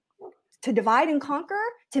divide and conquer,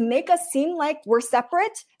 to make us seem like we're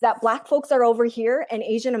separate, that Black folks are over here and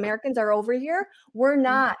Asian Americans are over here. We're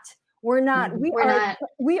not.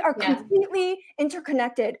 We are completely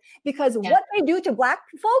interconnected, because what they do to Black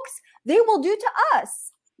folks, they will do to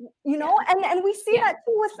us. you know, and we see that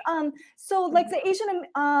too with so like the Asian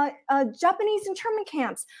Japanese internment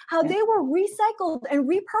camps, how they were recycled and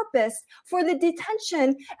repurposed for the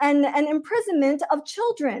detention and imprisonment of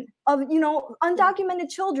children, of, you know, undocumented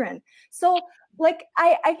children. So like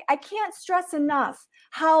I can't stress enough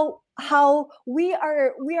how we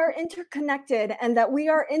are interconnected, and that we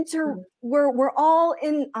are we're all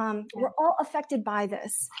in we're all affected by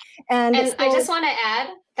this. And so, I just want to add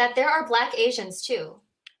that there are Black Asians too.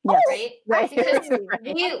 Yes. Right? Because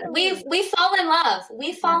Right. we fall in love.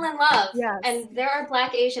 We fall in love. Yes. And there are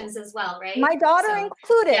Black Asians as well, right? my daughter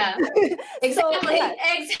included. Yeah. Exactly.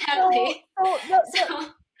 Exactly.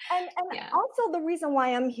 And also the reason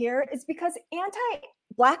why I'm here is because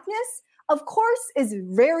anti-Blackness, of course, is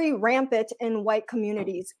very rampant in white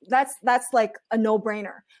communities. That's like a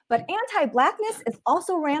no-brainer. But anti-Blackness is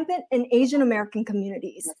also rampant in Asian American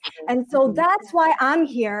communities. And so that's why I'm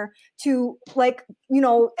here to, like, you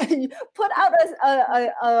know, put out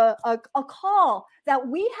a call that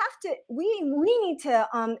we need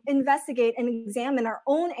to investigate and examine our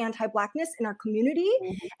own anti-Blackness in our community,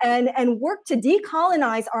 and work to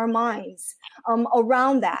decolonize our minds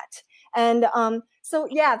around that. And so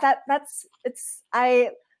yeah,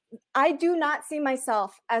 I do not see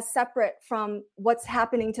myself as separate from what's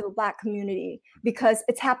happening to the Black community, because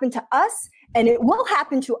it's happened to us, and it will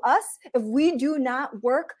happen to us if we do not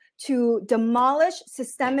work to demolish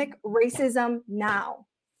systemic racism now.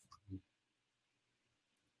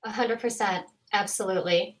 100%.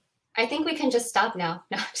 Absolutely. I think we can just stop now.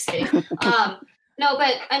 No, I'm just kidding. No,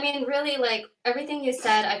 but I mean, really, like everything you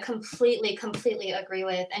said, I completely agree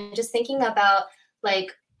with. And just thinking about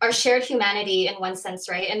like our shared humanity in one sense,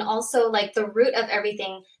 right? And also like the root of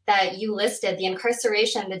everything that you listed, the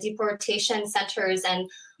incarceration, the deportation centers, and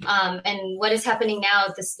what is happening now,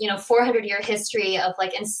 this, you know, 400-year history of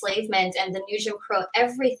like enslavement and the new Jim Crow,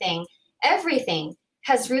 everything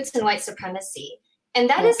has roots in white supremacy. And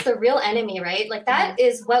that is the real enemy, right? Like that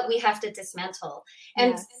is what we have to dismantle.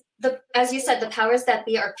 And as you said, the powers that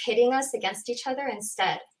be are pitting us against each other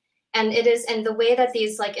instead. And it is, and the way that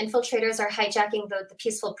these like infiltrators are hijacking the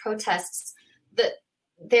peaceful protests,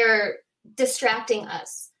 they're distracting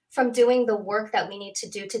us from doing the work that we need to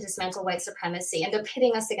do to dismantle white supremacy, and they're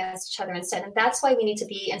pitting us against each other instead. And that's why we need to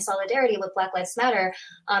be in solidarity with Black Lives Matter.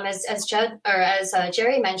 As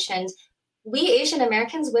Jerry mentioned, we Asian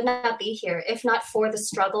Americans would not be here if not for the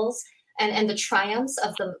struggles and the triumphs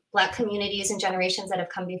of the Black communities and generations that have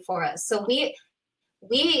come before us. So we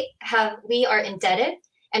are indebted,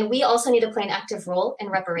 and we also need to play an active role in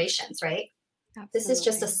reparations, right? Absolutely. This is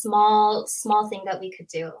just a small thing that we could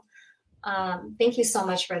do. Thank you so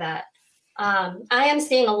much for that. I am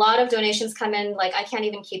seeing a lot of donations come in. Like I can't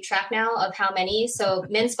even keep track now of how many. So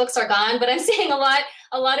Min's books are gone, but I'm seeing a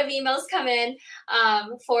lot of emails come in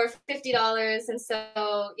for $50. And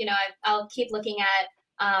so, you know, I'll keep looking at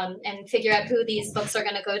and figure out who these books are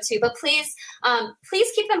going to go to. But please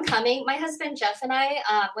keep them coming. My husband Jeff and I,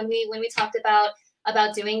 when we talked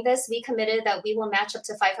about doing this, we committed that we will match up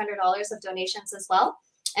to $500 of donations as well.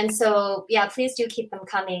 And so, yeah, please do keep them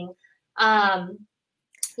coming. Sujan,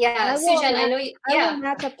 I know you. I will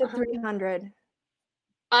match up to 300.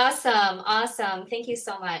 Awesome. Thank you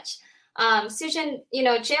so much. Sujan, you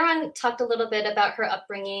know, Jaron talked a little bit about her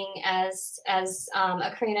upbringing as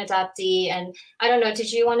a Korean adoptee, and I don't know,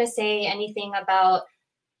 did you want to say anything about,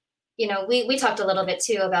 you know, we talked a little bit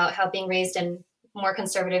too about how being raised in more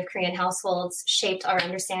conservative Korean households shaped our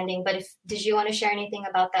understanding, but did you want to share anything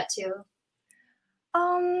about that too?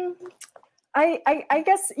 I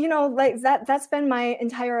guess, you know, like that's been my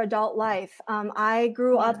entire adult life. I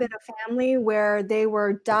grew up in a family where they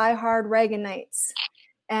were diehard Reaganites.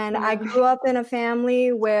 And I grew up in a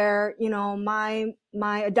family where, you know, my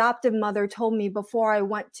adoptive mother told me before I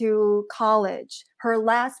went to college, her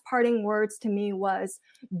last parting words to me was,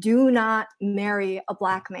 do not marry a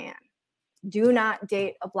Black man. Do not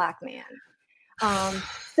date a Black man.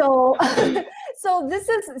 So this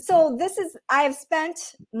is, I have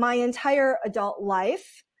spent my entire adult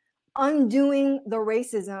life undoing the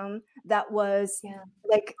racism that was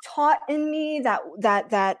like taught in me, that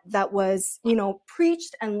was, you know,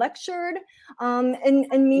 preached and lectured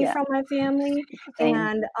in me from my family.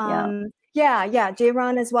 And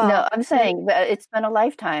Jaron as well. No, I'm saying it's been a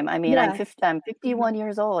lifetime. I mean, I'm 51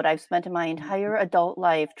 years old. I've spent my entire adult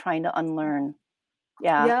life trying to unlearn.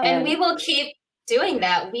 And we will keep doing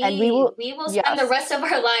that, we will spend the rest of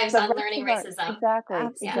our lives on learning racism. Exactly.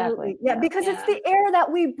 Absolutely. Exactly. Yeah, because it's the air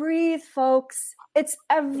that we breathe, folks. It's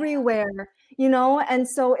everywhere, you know. And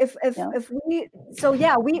so if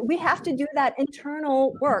we have to do that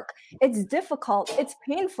internal work. It's difficult, it's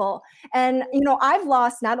painful. And you know, I've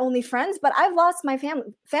lost not only friends, but I've lost my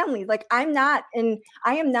family. Like I am not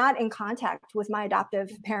in contact with my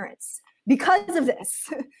adoptive parents because of this.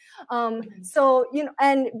 So, you know,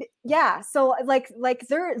 and yeah, so like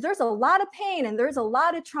there's a lot of pain and there's a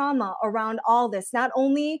lot of trauma around all this, not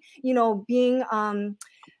only, you know, being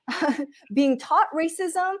being taught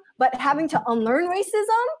racism, but having to unlearn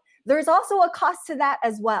racism. There's also a cost to that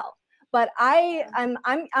as well. But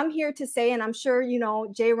I'm here to say, and I'm sure, you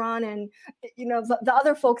know, J-Ron and, you know, the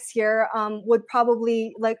other folks here would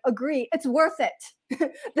probably like agree, it's worth it.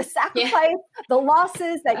 The sacrifice, the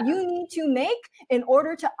losses that you need to make in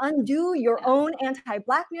order to undo your own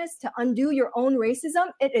anti-Blackness, to undo your own racism,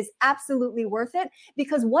 it is absolutely worth it,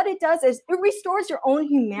 because what it does is it restores your own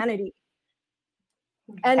humanity.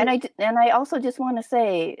 And I also just want to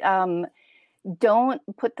say, don't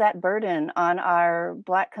put that burden on our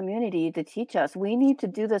Black community to teach us. We need to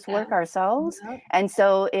do this work ourselves. And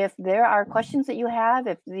so if there are questions that you have,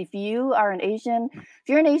 if you are if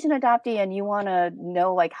you're an Asian adoptee and you want to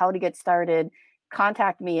know like how to get started,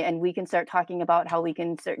 contact me and we can start talking about how we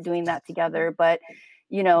can start doing that together. But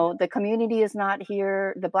you know, the community is not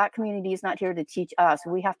here. The Black community is not here to teach us.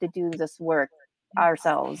 We have to do this work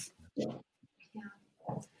ourselves.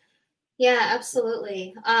 Yeah,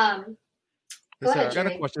 absolutely. Go ahead, I got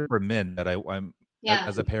a question for Min that I'm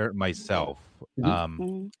as a parent myself.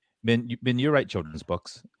 Min, you write children's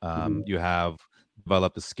books. You have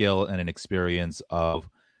developed a skill and an experience of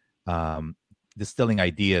distilling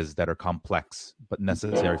ideas that are complex but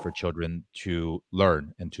necessary for children to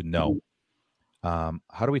learn and to know.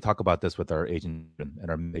 How do we talk about this with our Asian and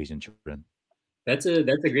our Asian children? That's a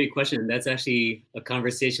great question. That's actually a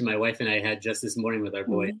conversation my wife and I had just this morning with our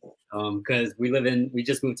boys. Because we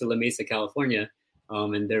just moved to La Mesa, California,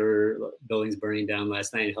 and there were buildings burning down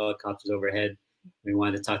last night, helicopters overhead. We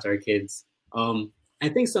wanted to talk to our kids. I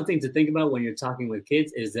think something to think about when you're talking with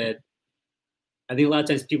kids is that I think a lot of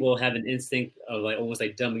times people have an instinct of like almost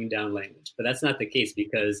like dumbing down language, but that's not the case,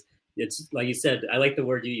 because it's like you said, I like the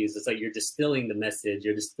word you use. It's like you're distilling the message,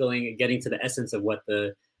 you're distilling, getting to the essence of what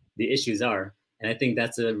the issues are. And I think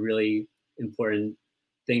that's a really important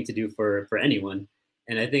thing to do for anyone.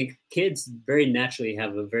 And I think kids very naturally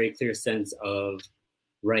have a very clear sense of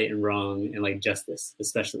right and wrong and like justice,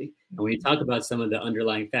 especially. And when you talk about some of the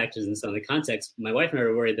underlying factors and some of the context, my wife and I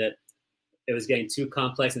were worried that it was getting too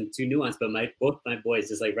complex and too nuanced, but both my boys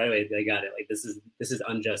just like right away, they got it. Like this is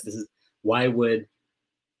unjust. This is why would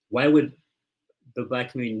the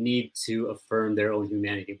Black community need to affirm their own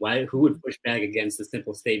humanity? Who would push back against the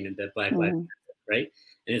simple statement that Black lives matter, right?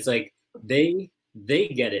 And it's like they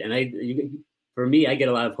get it. And for me, I get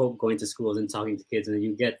a lot of hope going to schools and talking to kids, and then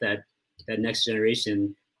you get that next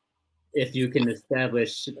generation. If you can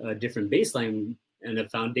establish a different baseline and a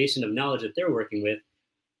foundation of knowledge that they're working with,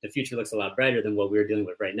 the future looks a lot brighter than what we're dealing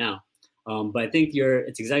with right now. But I think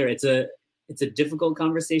it's exactly right. It's a difficult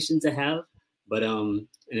conversation to have, but an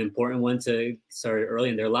important one to start early.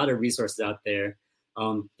 And there are a lot of resources out there.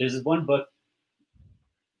 There's this one book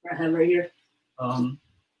I have right here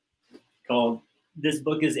called "This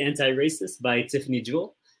Book is Anti-Racist" by Tiffany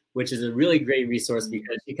Jewell, which is a really great resource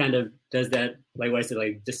because she kind of does that, like what I said,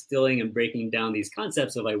 like distilling and breaking down these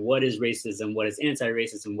concepts of like what is racism, what is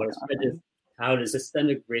anti-racism, what is prejudice, how does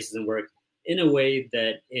systemic racism work in a way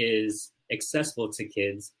that is accessible to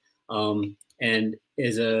kids, and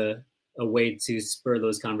is a way to spur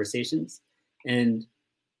those conversations. And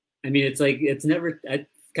I mean, I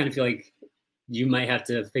kind of feel like you might have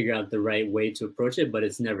to figure out the right way to approach it, but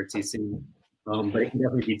it's never too soon. But it can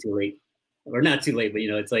definitely be too late, or not too late, but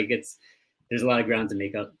it's like there's a lot of ground to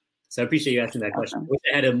make up. So I appreciate you asking that question. I wish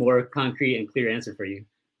I had a more concrete and clear answer for you,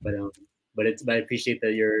 but I appreciate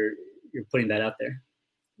that you're putting that out there.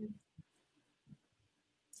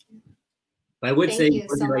 But I would say,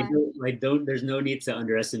 there's no need to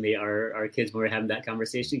underestimate our kids when we're having that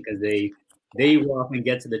conversation, because they will often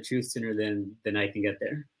get to the truth sooner than I can get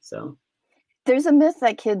there. So there's a myth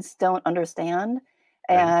that kids don't understand,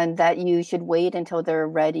 and that you should wait until they're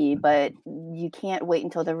ready, but you can't wait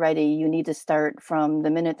until they're ready. You need to start from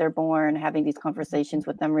the minute they're born, having these conversations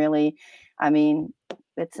with them. Really, I mean,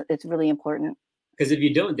 it's really important. Because if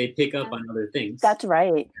you don't, they pick up on other things. That's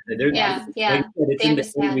right. It's in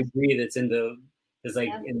the air we breathe. It's in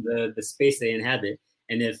the space they inhabit.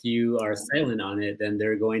 And if you are silent on it, then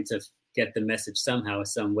they're going to get the message somehow,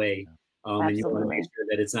 some way. And you want to make sure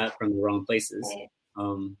that it's not from the wrong places.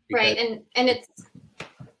 Right. And it's,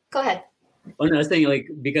 go ahead. Oh no, I was saying like,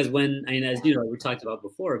 because when, I mean, as you know, we talked about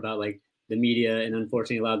before about like the media and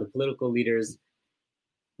unfortunately a lot of the political leaders,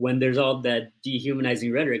 when there's all that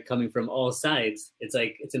dehumanizing rhetoric coming from all sides, it's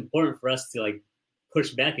like, it's important for us to like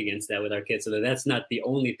push back against that with our kids so that that's not the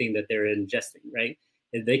only thing that they're ingesting, right?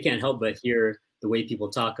 They can't help but hear the way people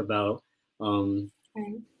talk about the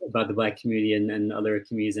Black community and other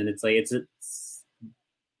communities. And it's like,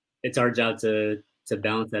 it's our job to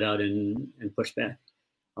balance that out and push back.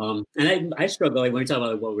 And I struggle, like when we talk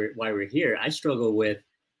about why we're here, I struggle with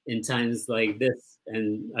in times like this,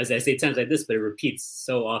 and as I say times like this, but it repeats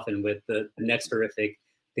so often with the next horrific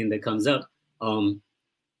thing that comes up,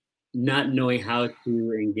 not knowing how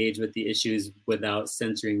to engage with the issues without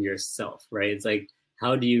censoring yourself, right? It's like,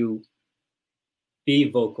 how do you be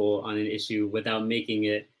vocal on an issue without making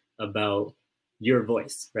it about your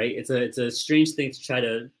voice, right? It's a strange thing to try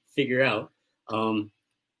to figure out.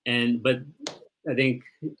 But I think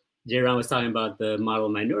J-Ron was talking about the model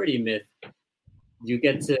minority myth. You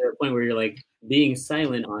get to a point where you're like, being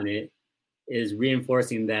silent on it is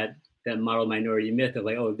reinforcing that model minority myth of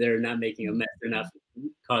like, oh, they're not making a mess, they're not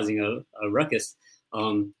causing a ruckus.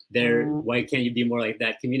 Why can't you be more like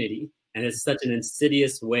that community? And it's such an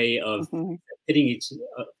insidious way of pitting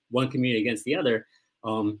one community against the other.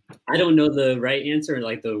 I don't know the right answer,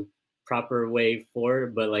 like the proper way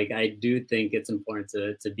forward, but like I do think it's important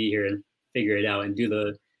to be here and figure it out and do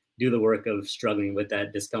the work of struggling with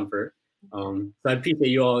that discomfort. So I appreciate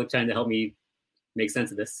you all trying to help me make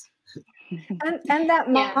sense of this. And that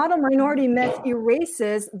model minority myth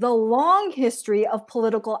erases the long history of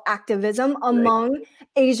political activism among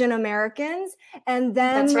Asian Americans, and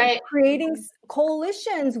then creating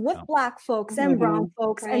coalitions with Black folks and brown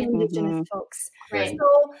folks and Indigenous folks. Right.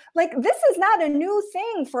 So like, this is not a new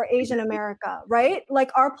thing for Asian America, right?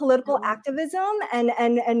 Like our political activism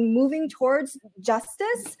and moving towards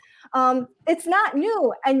justice, it's not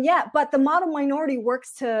new. And yet, but the model minority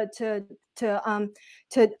works to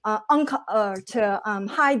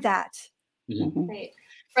hide that.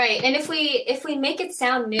 Right. And if we make it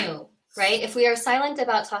sound new, right? If we are silent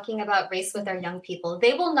about talking about race with our young people,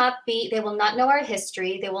 they will not know our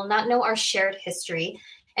history, they will not know our shared history,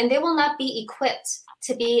 and they will not be equipped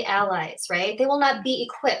to be allies, right? They will not be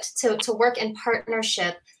equipped to work in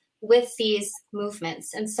partnership with these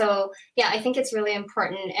movements. And so, I think it's really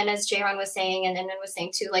important. And as J-Ron was saying, and was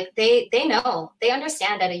saying too, like they know, they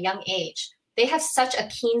understand at a young age. They have such a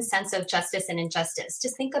keen sense of justice and injustice.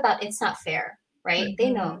 Just think about, it's not fair, right?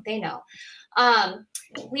 They know.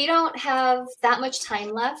 We don't have that much time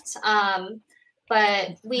left,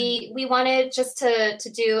 but we wanted just to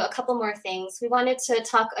do a couple more things. We wanted to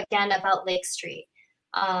talk again about Lake Street.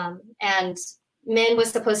 And Min was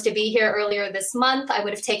supposed to be here earlier this month. I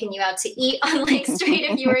would have taken you out to eat on Lake Street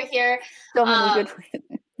if you were here.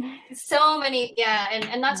 So many,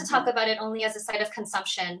 and not to talk about it only as a site of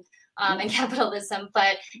consumption and capitalism,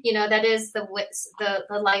 but that is the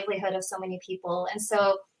livelihood of so many people. And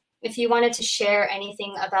so if you wanted to share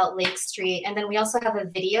anything about Lake Street, and then we also have a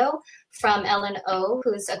video from Ellen O,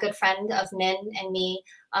 who's a good friend of Min and me.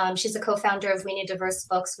 She's a co-founder of We Need Diverse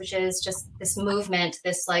Books, which is just this movement,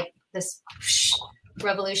 this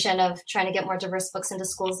revolution of trying to get more diverse books into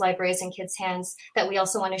schools, libraries, and kids' hands that we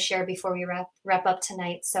also want to share before we wrap up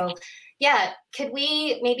tonight. So could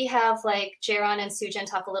we maybe have like J-Ron and Sujin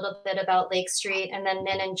talk a little bit about Lake Street, and then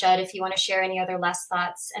Min and Judd, if you want to share any other last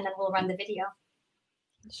thoughts, and then we'll run the video.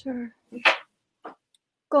 Sure.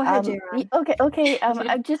 Go ahead, J-Ron. Okay.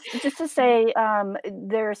 Just to say,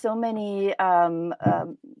 there are so many of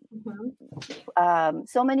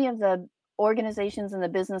the organizations and the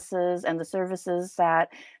businesses and the services that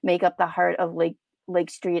make up the heart of Lake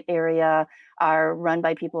Street area are run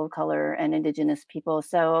by people of color and Indigenous people.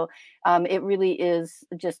 So it really is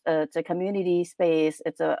just it's a community space.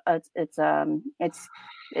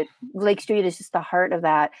 Lake Street is just the heart of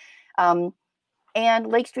that. And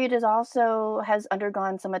Lake Street has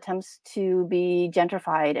undergone some attempts to be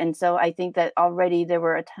gentrified. And so I think that already there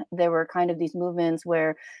were kind of these movements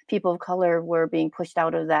where people of color were being pushed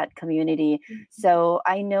out of that community. Mm-hmm. So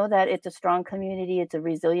I know that it's a strong community. It's a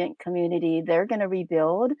resilient community. They're going to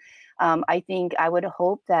rebuild. I would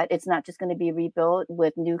hope that it's not just going to be rebuilt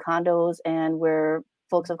with new condos and where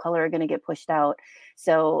folks of color are going to get pushed out.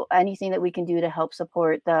 So anything that we can do to help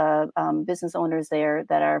support the business owners there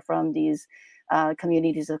that are from these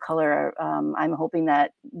communities of color, I'm hoping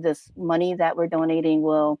that this money that we're donating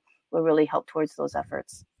will really help towards those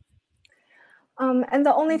efforts. And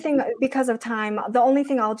the only thing, because of time, the only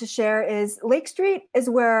thing I'll just share is Lake Street is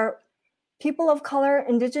where people of color,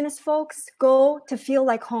 indigenous folks go to feel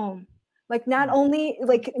like home. Like not only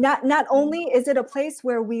is it a place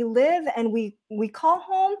where we live and we call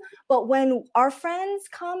home, but when our friends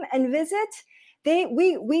come and visit,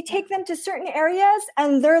 we take them to certain areas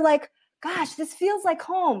and they're like, gosh, this feels like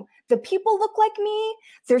home. The people look like me.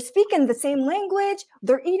 They're speaking the same language.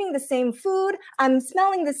 They're eating the same food. I'm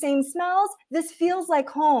smelling the same smells. This feels like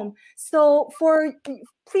home. So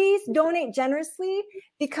please donate generously,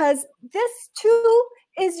 because this too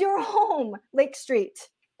is your home, Lake Street.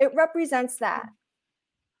 It represents that.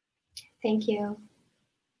 Thank you.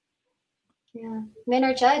 Yeah. Min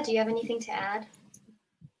or Judd, do you have anything to add?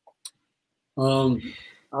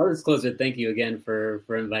 I'll just close with thank you again for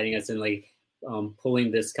inviting us and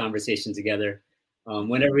pulling this conversation together.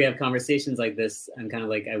 Whenever we have conversations like this, I'm kind of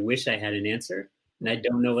like, I wish I had an answer, and I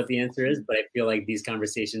don't know what the answer is, but I feel like these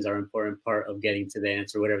conversations are an important part of getting to the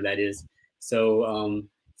answer, whatever that is. So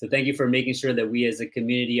thank you for making sure that we as a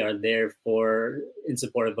community are there in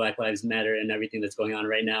support of Black Lives Matter and everything that's going on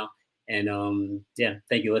right now. And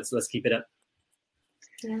thank you. Let's keep it up.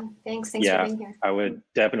 Yeah, thanks for being here. I would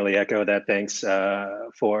definitely echo that. Thanks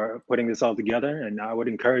for putting this all together. And I would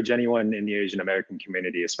encourage anyone in the Asian American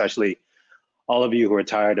community, especially all of you who are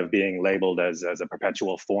tired of being labeled as a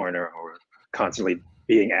perpetual foreigner or constantly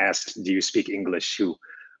being asked, do you speak English? Who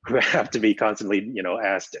have to be constantly,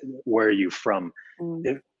 asked, where are you from?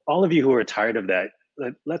 If all of you who are tired of that,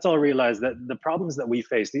 let's all realize that the problems that we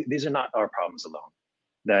face, these are not our problems alone.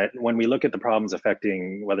 That when we look at the problems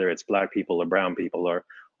affecting whether it's Black people or brown people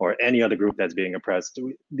or any other group that's being oppressed,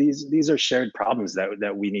 these are shared problems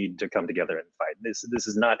that we need to come together and fight. This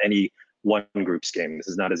is not any one group's game. This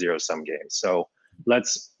is not a zero-sum game. So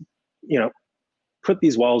let's put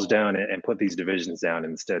these walls down and put these divisions down,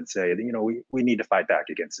 and instead say we need to fight back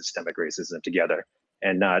against systemic racism together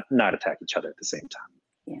and not attack each other at the same time.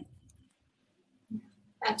 Yeah.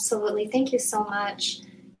 Absolutely. Thank you so much.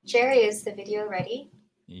 Jerry, is the video ready?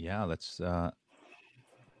 Yeah, let's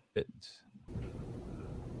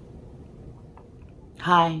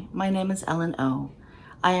Hi, my name is Ellen O.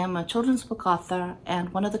 I am a children's book author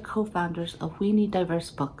and one of the co-founders of We Need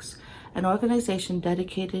Diverse Books, an organization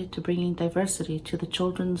dedicated to bringing diversity to the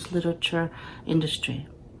children's literature industry.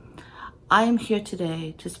 I am here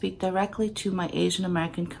today to speak directly to my Asian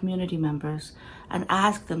American community members and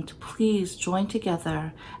ask them to please join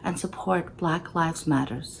together and support Black Lives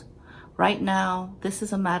Matters. Right now, this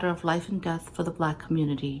is a matter of life and death for the Black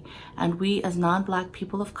community, and we as non-Black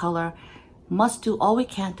people of color must do all we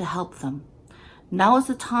can to help them. Now is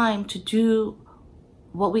the time to do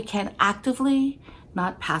what we can actively,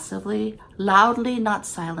 not passively, loudly, not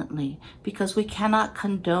silently, because we cannot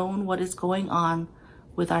condone what is going on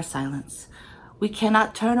with our silence. We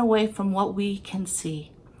cannot turn away from what we can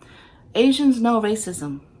see. Asians know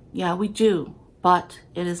racism. Yeah, we do, but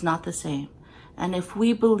it is not the same. And if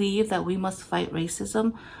we believe that we must fight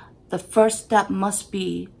racism, the first step must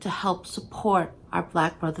be to help support our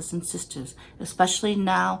Black brothers and sisters, especially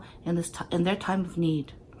now in their time of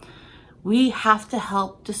need. We have to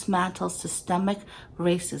help dismantle systemic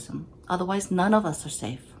racism. Otherwise, none of us are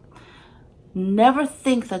safe. Never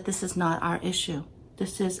think that this is not our issue.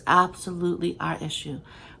 This is absolutely our issue.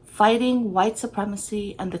 Fighting white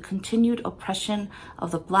supremacy and the continued oppression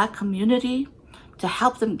of the Black community to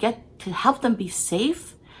help them be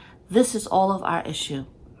safe, this is all of our issue.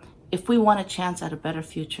 If we want a chance at a better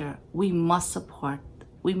future, we must support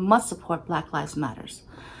Black Lives Matters.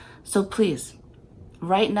 So please,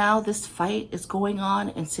 right now this fight is going on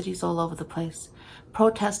in cities all over the place.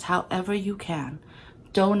 Protest however you can.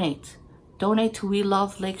 Donate to We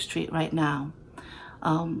Love Lake Street right now.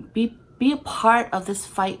 Be a part of this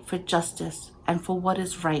fight for justice and for what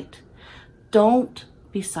is right. Don't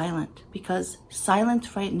be silent, because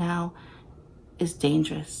silence right now is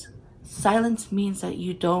dangerous. Silence means that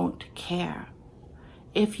you don't care.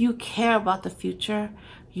 If you care about the future,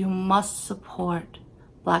 you must support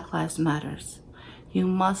Black Lives Matters. You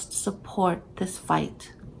must support this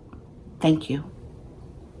fight. Thank you.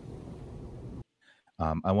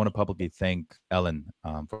 I want to publicly thank Ellen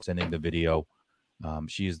for sending the video.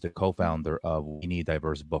 She is the co-founder of We Need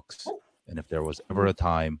Diverse Books. And if there was ever a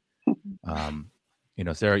time,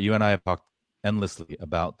 Sarah, you and I have talked endlessly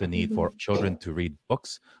about the need for children to read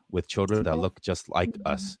books with children that look just like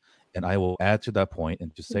us. And I will add to that point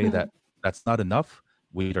and to say that that's not enough.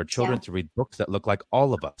 We need our children to read books that look like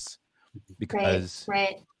all of us. Because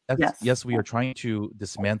yes, we are trying to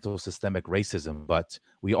dismantle systemic racism, but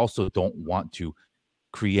we also don't want to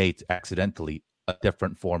create accidentally a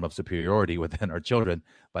different form of superiority within our children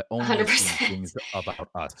by only seeing things about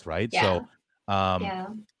us, right? So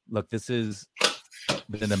look, this is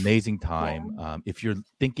been an amazing time. If you're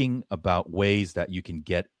thinking about ways that you can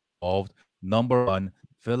get involved, number one,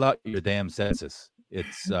 fill out your damn census.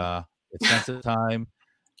 It's census time,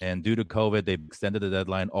 and due to COVID, they've extended the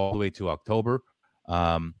deadline all the way to October.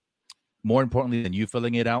 More importantly than you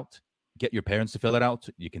filling it out, get your parents to fill it out.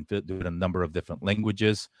 You can do it in a number of different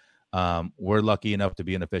languages. We're lucky enough to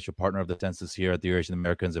be an official partner of the census here at the Asian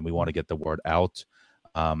Americans, and we want to get the word out.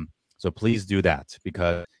 So please do that,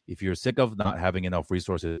 because if you're sick of not having enough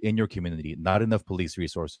resources in your community, not enough police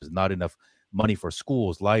resources, not enough money for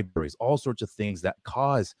schools, libraries, all sorts of things that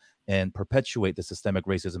cause and perpetuate the systemic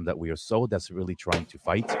racism that we are so desperately trying to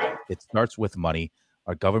fight, it starts with money.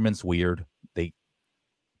 Our government's weird.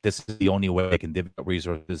 This is the only way they can divvy up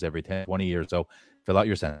resources every 10, 20 years. So fill out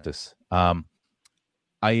your census. I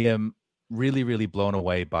am really, really blown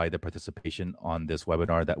away by the participation on this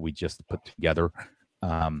webinar that we just put together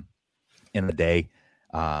in a day.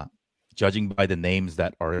 Judging by the names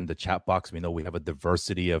that are in the chat box, we know we have a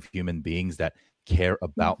diversity of human beings that care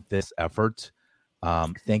about this effort.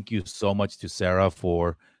 Thank you so much to Sarah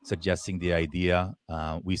for suggesting the idea.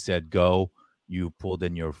 We said go. You pulled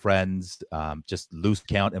in your friends. Just loose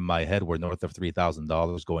count in my head, we're north of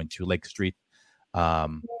 $3,000 going to Lake Street.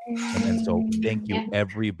 And so thank you,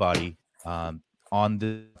 everybody on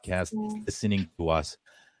the podcast listening to us.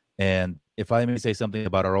 And if I may say something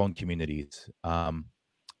about our own communities,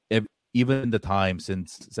 even in the time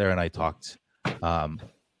since Sarah and I talked,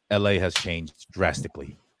 LA has changed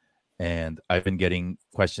drastically. And I've been getting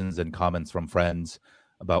questions and comments from friends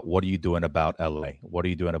about, what are you doing about LA? What are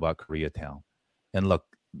you doing about Koreatown? And look,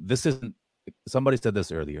 this isn't, somebody said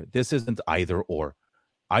this earlier, this isn't either or.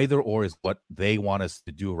 Either or is what they want us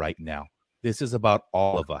to do right now. This is about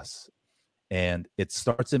all of us. And it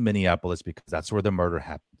starts in Minneapolis because that's where the murder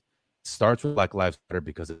happened. It starts with Black Lives Matter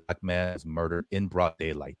because a Black man is murdered in broad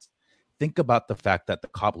daylight. Think about the fact that the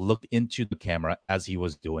cop looked into the camera as he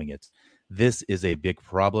was doing it. This is a big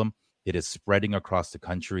problem. It is spreading across the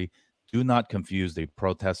country. Do not confuse the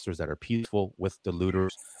protesters that are peaceful with the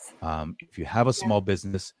looters. If you have a small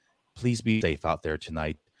business, please be safe out there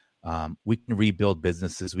tonight. We can rebuild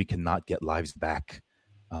businesses. We cannot get lives back.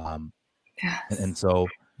 And so,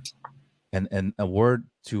 and a word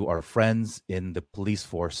to our friends in the police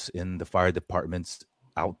force, in the fire departments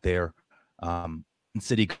out there, in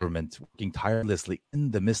city government, working tirelessly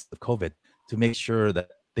in the midst of COVID to make sure that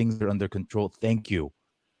things are under control. Thank you.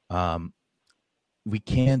 We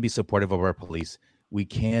can be supportive of our police. We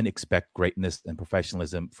can expect greatness and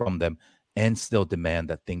professionalism from them and still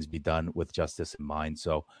demand that things be done with justice in mind.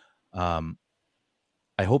 So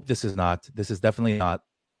I hope this is definitely not,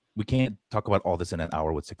 we can't talk about all this in an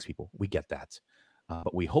hour with 6 people. We get that.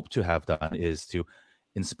 But we hope to have done is to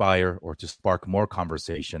inspire or to spark more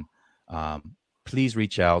conversation. Please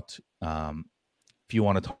reach out if you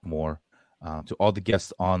want to talk more to all the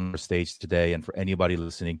guests on our stage today, and for anybody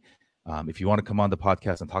listening. If you want to come on the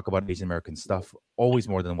podcast and talk about Asian American stuff, always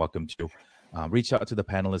more than welcome to. Reach out to the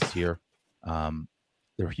panelists here.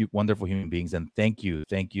 They're wonderful human beings. And thank you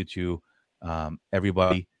to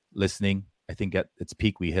everybody listening. I think at its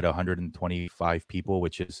peak, we hit 125 people,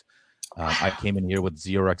 which is, I came in here with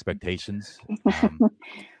zero expectations.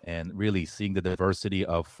 And really seeing the diversity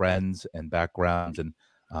of friends and backgrounds and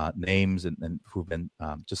names and who've been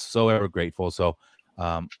just so ever grateful. So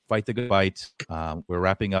fight the good fight. We're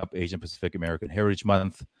wrapping up Asian Pacific American Heritage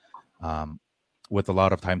Month with a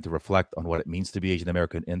lot of time to reflect on what it means to be Asian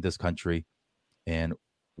American in this country. And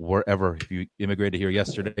wherever, if you immigrated here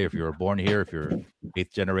yesterday, if you were born here, if you're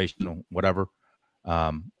 8th generation, whatever,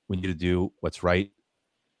 we need to do what's right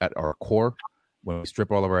at our core when we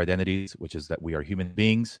strip all of our identities, which is that we are human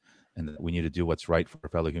beings and that we need to do what's right for our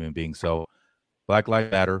fellow human beings. So Black Lives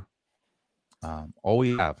Matter,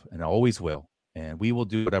 always have and always will. And we will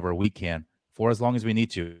do whatever we can for as long as we need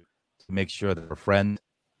to make sure that our friend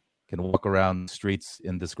can walk around the streets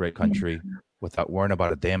in this great country without worrying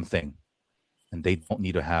about a damn thing. And they don't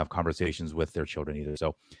need to have conversations with their children either.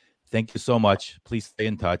 So thank you so much. Please stay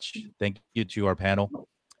in touch. Thank you to our panel.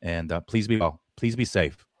 And please be well. Please be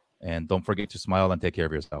safe. And don't forget to smile and take care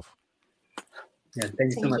of yourself. Yeah,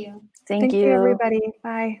 thank you so much. Thank you, everybody.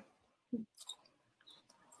 Bye.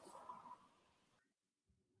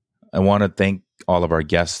 I want to thank all of our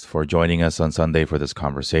guests for joining us on Sunday for this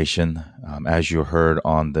conversation. As you heard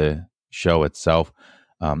on the show itself,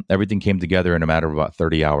 everything came together in a matter of about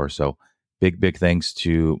 30 hours. So big thanks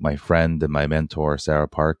to my friend and my mentor, Sarah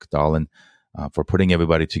Park Dolan, for putting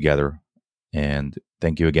everybody together. And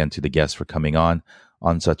thank you again to the guests for coming on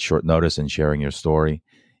such short notice and sharing your story.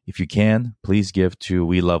 If you can, please give to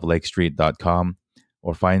welovelakestreet.com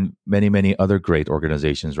or find many other great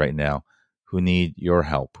organizations right now who need your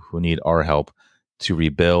help, who need our help to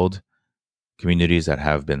rebuild communities that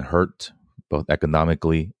have been hurt, both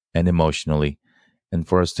economically and emotionally, and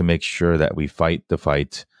for us to make sure that we fight the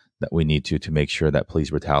fight that we need to make sure that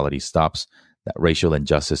police brutality stops, that racial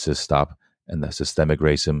injustices stop, and that systemic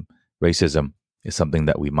racism is something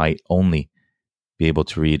that we might only be able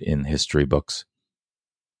to read in history books.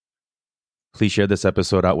 Please share this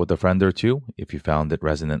episode out with a friend or two if you found it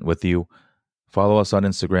resonant with you. Follow us on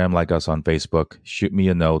Instagram, like us on Facebook. Shoot me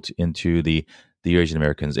a note into the Dear Asian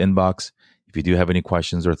Americans inbox if you do have any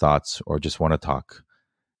questions or thoughts or just want to talk.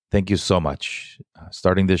 Thank you so much.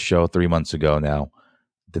 Starting this show 3 months ago now,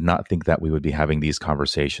 did not think that we would be having these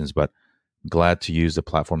conversations, but glad to use the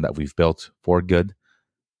platform that we've built for good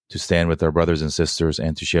to stand with our brothers and sisters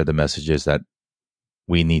and to share the messages that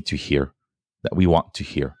we need to hear, that we want to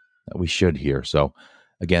hear, that we should hear. So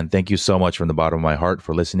again, thank you so much from the bottom of my heart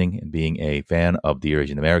for listening and being a fan of Dear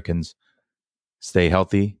Asian Americans. Stay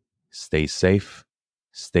healthy, stay safe,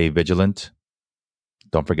 stay vigilant.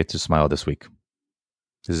 Don't forget to smile this week.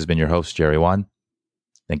 This has been your host, Jerry Wan.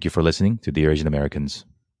 Thank you for listening to Dear Asian Americans.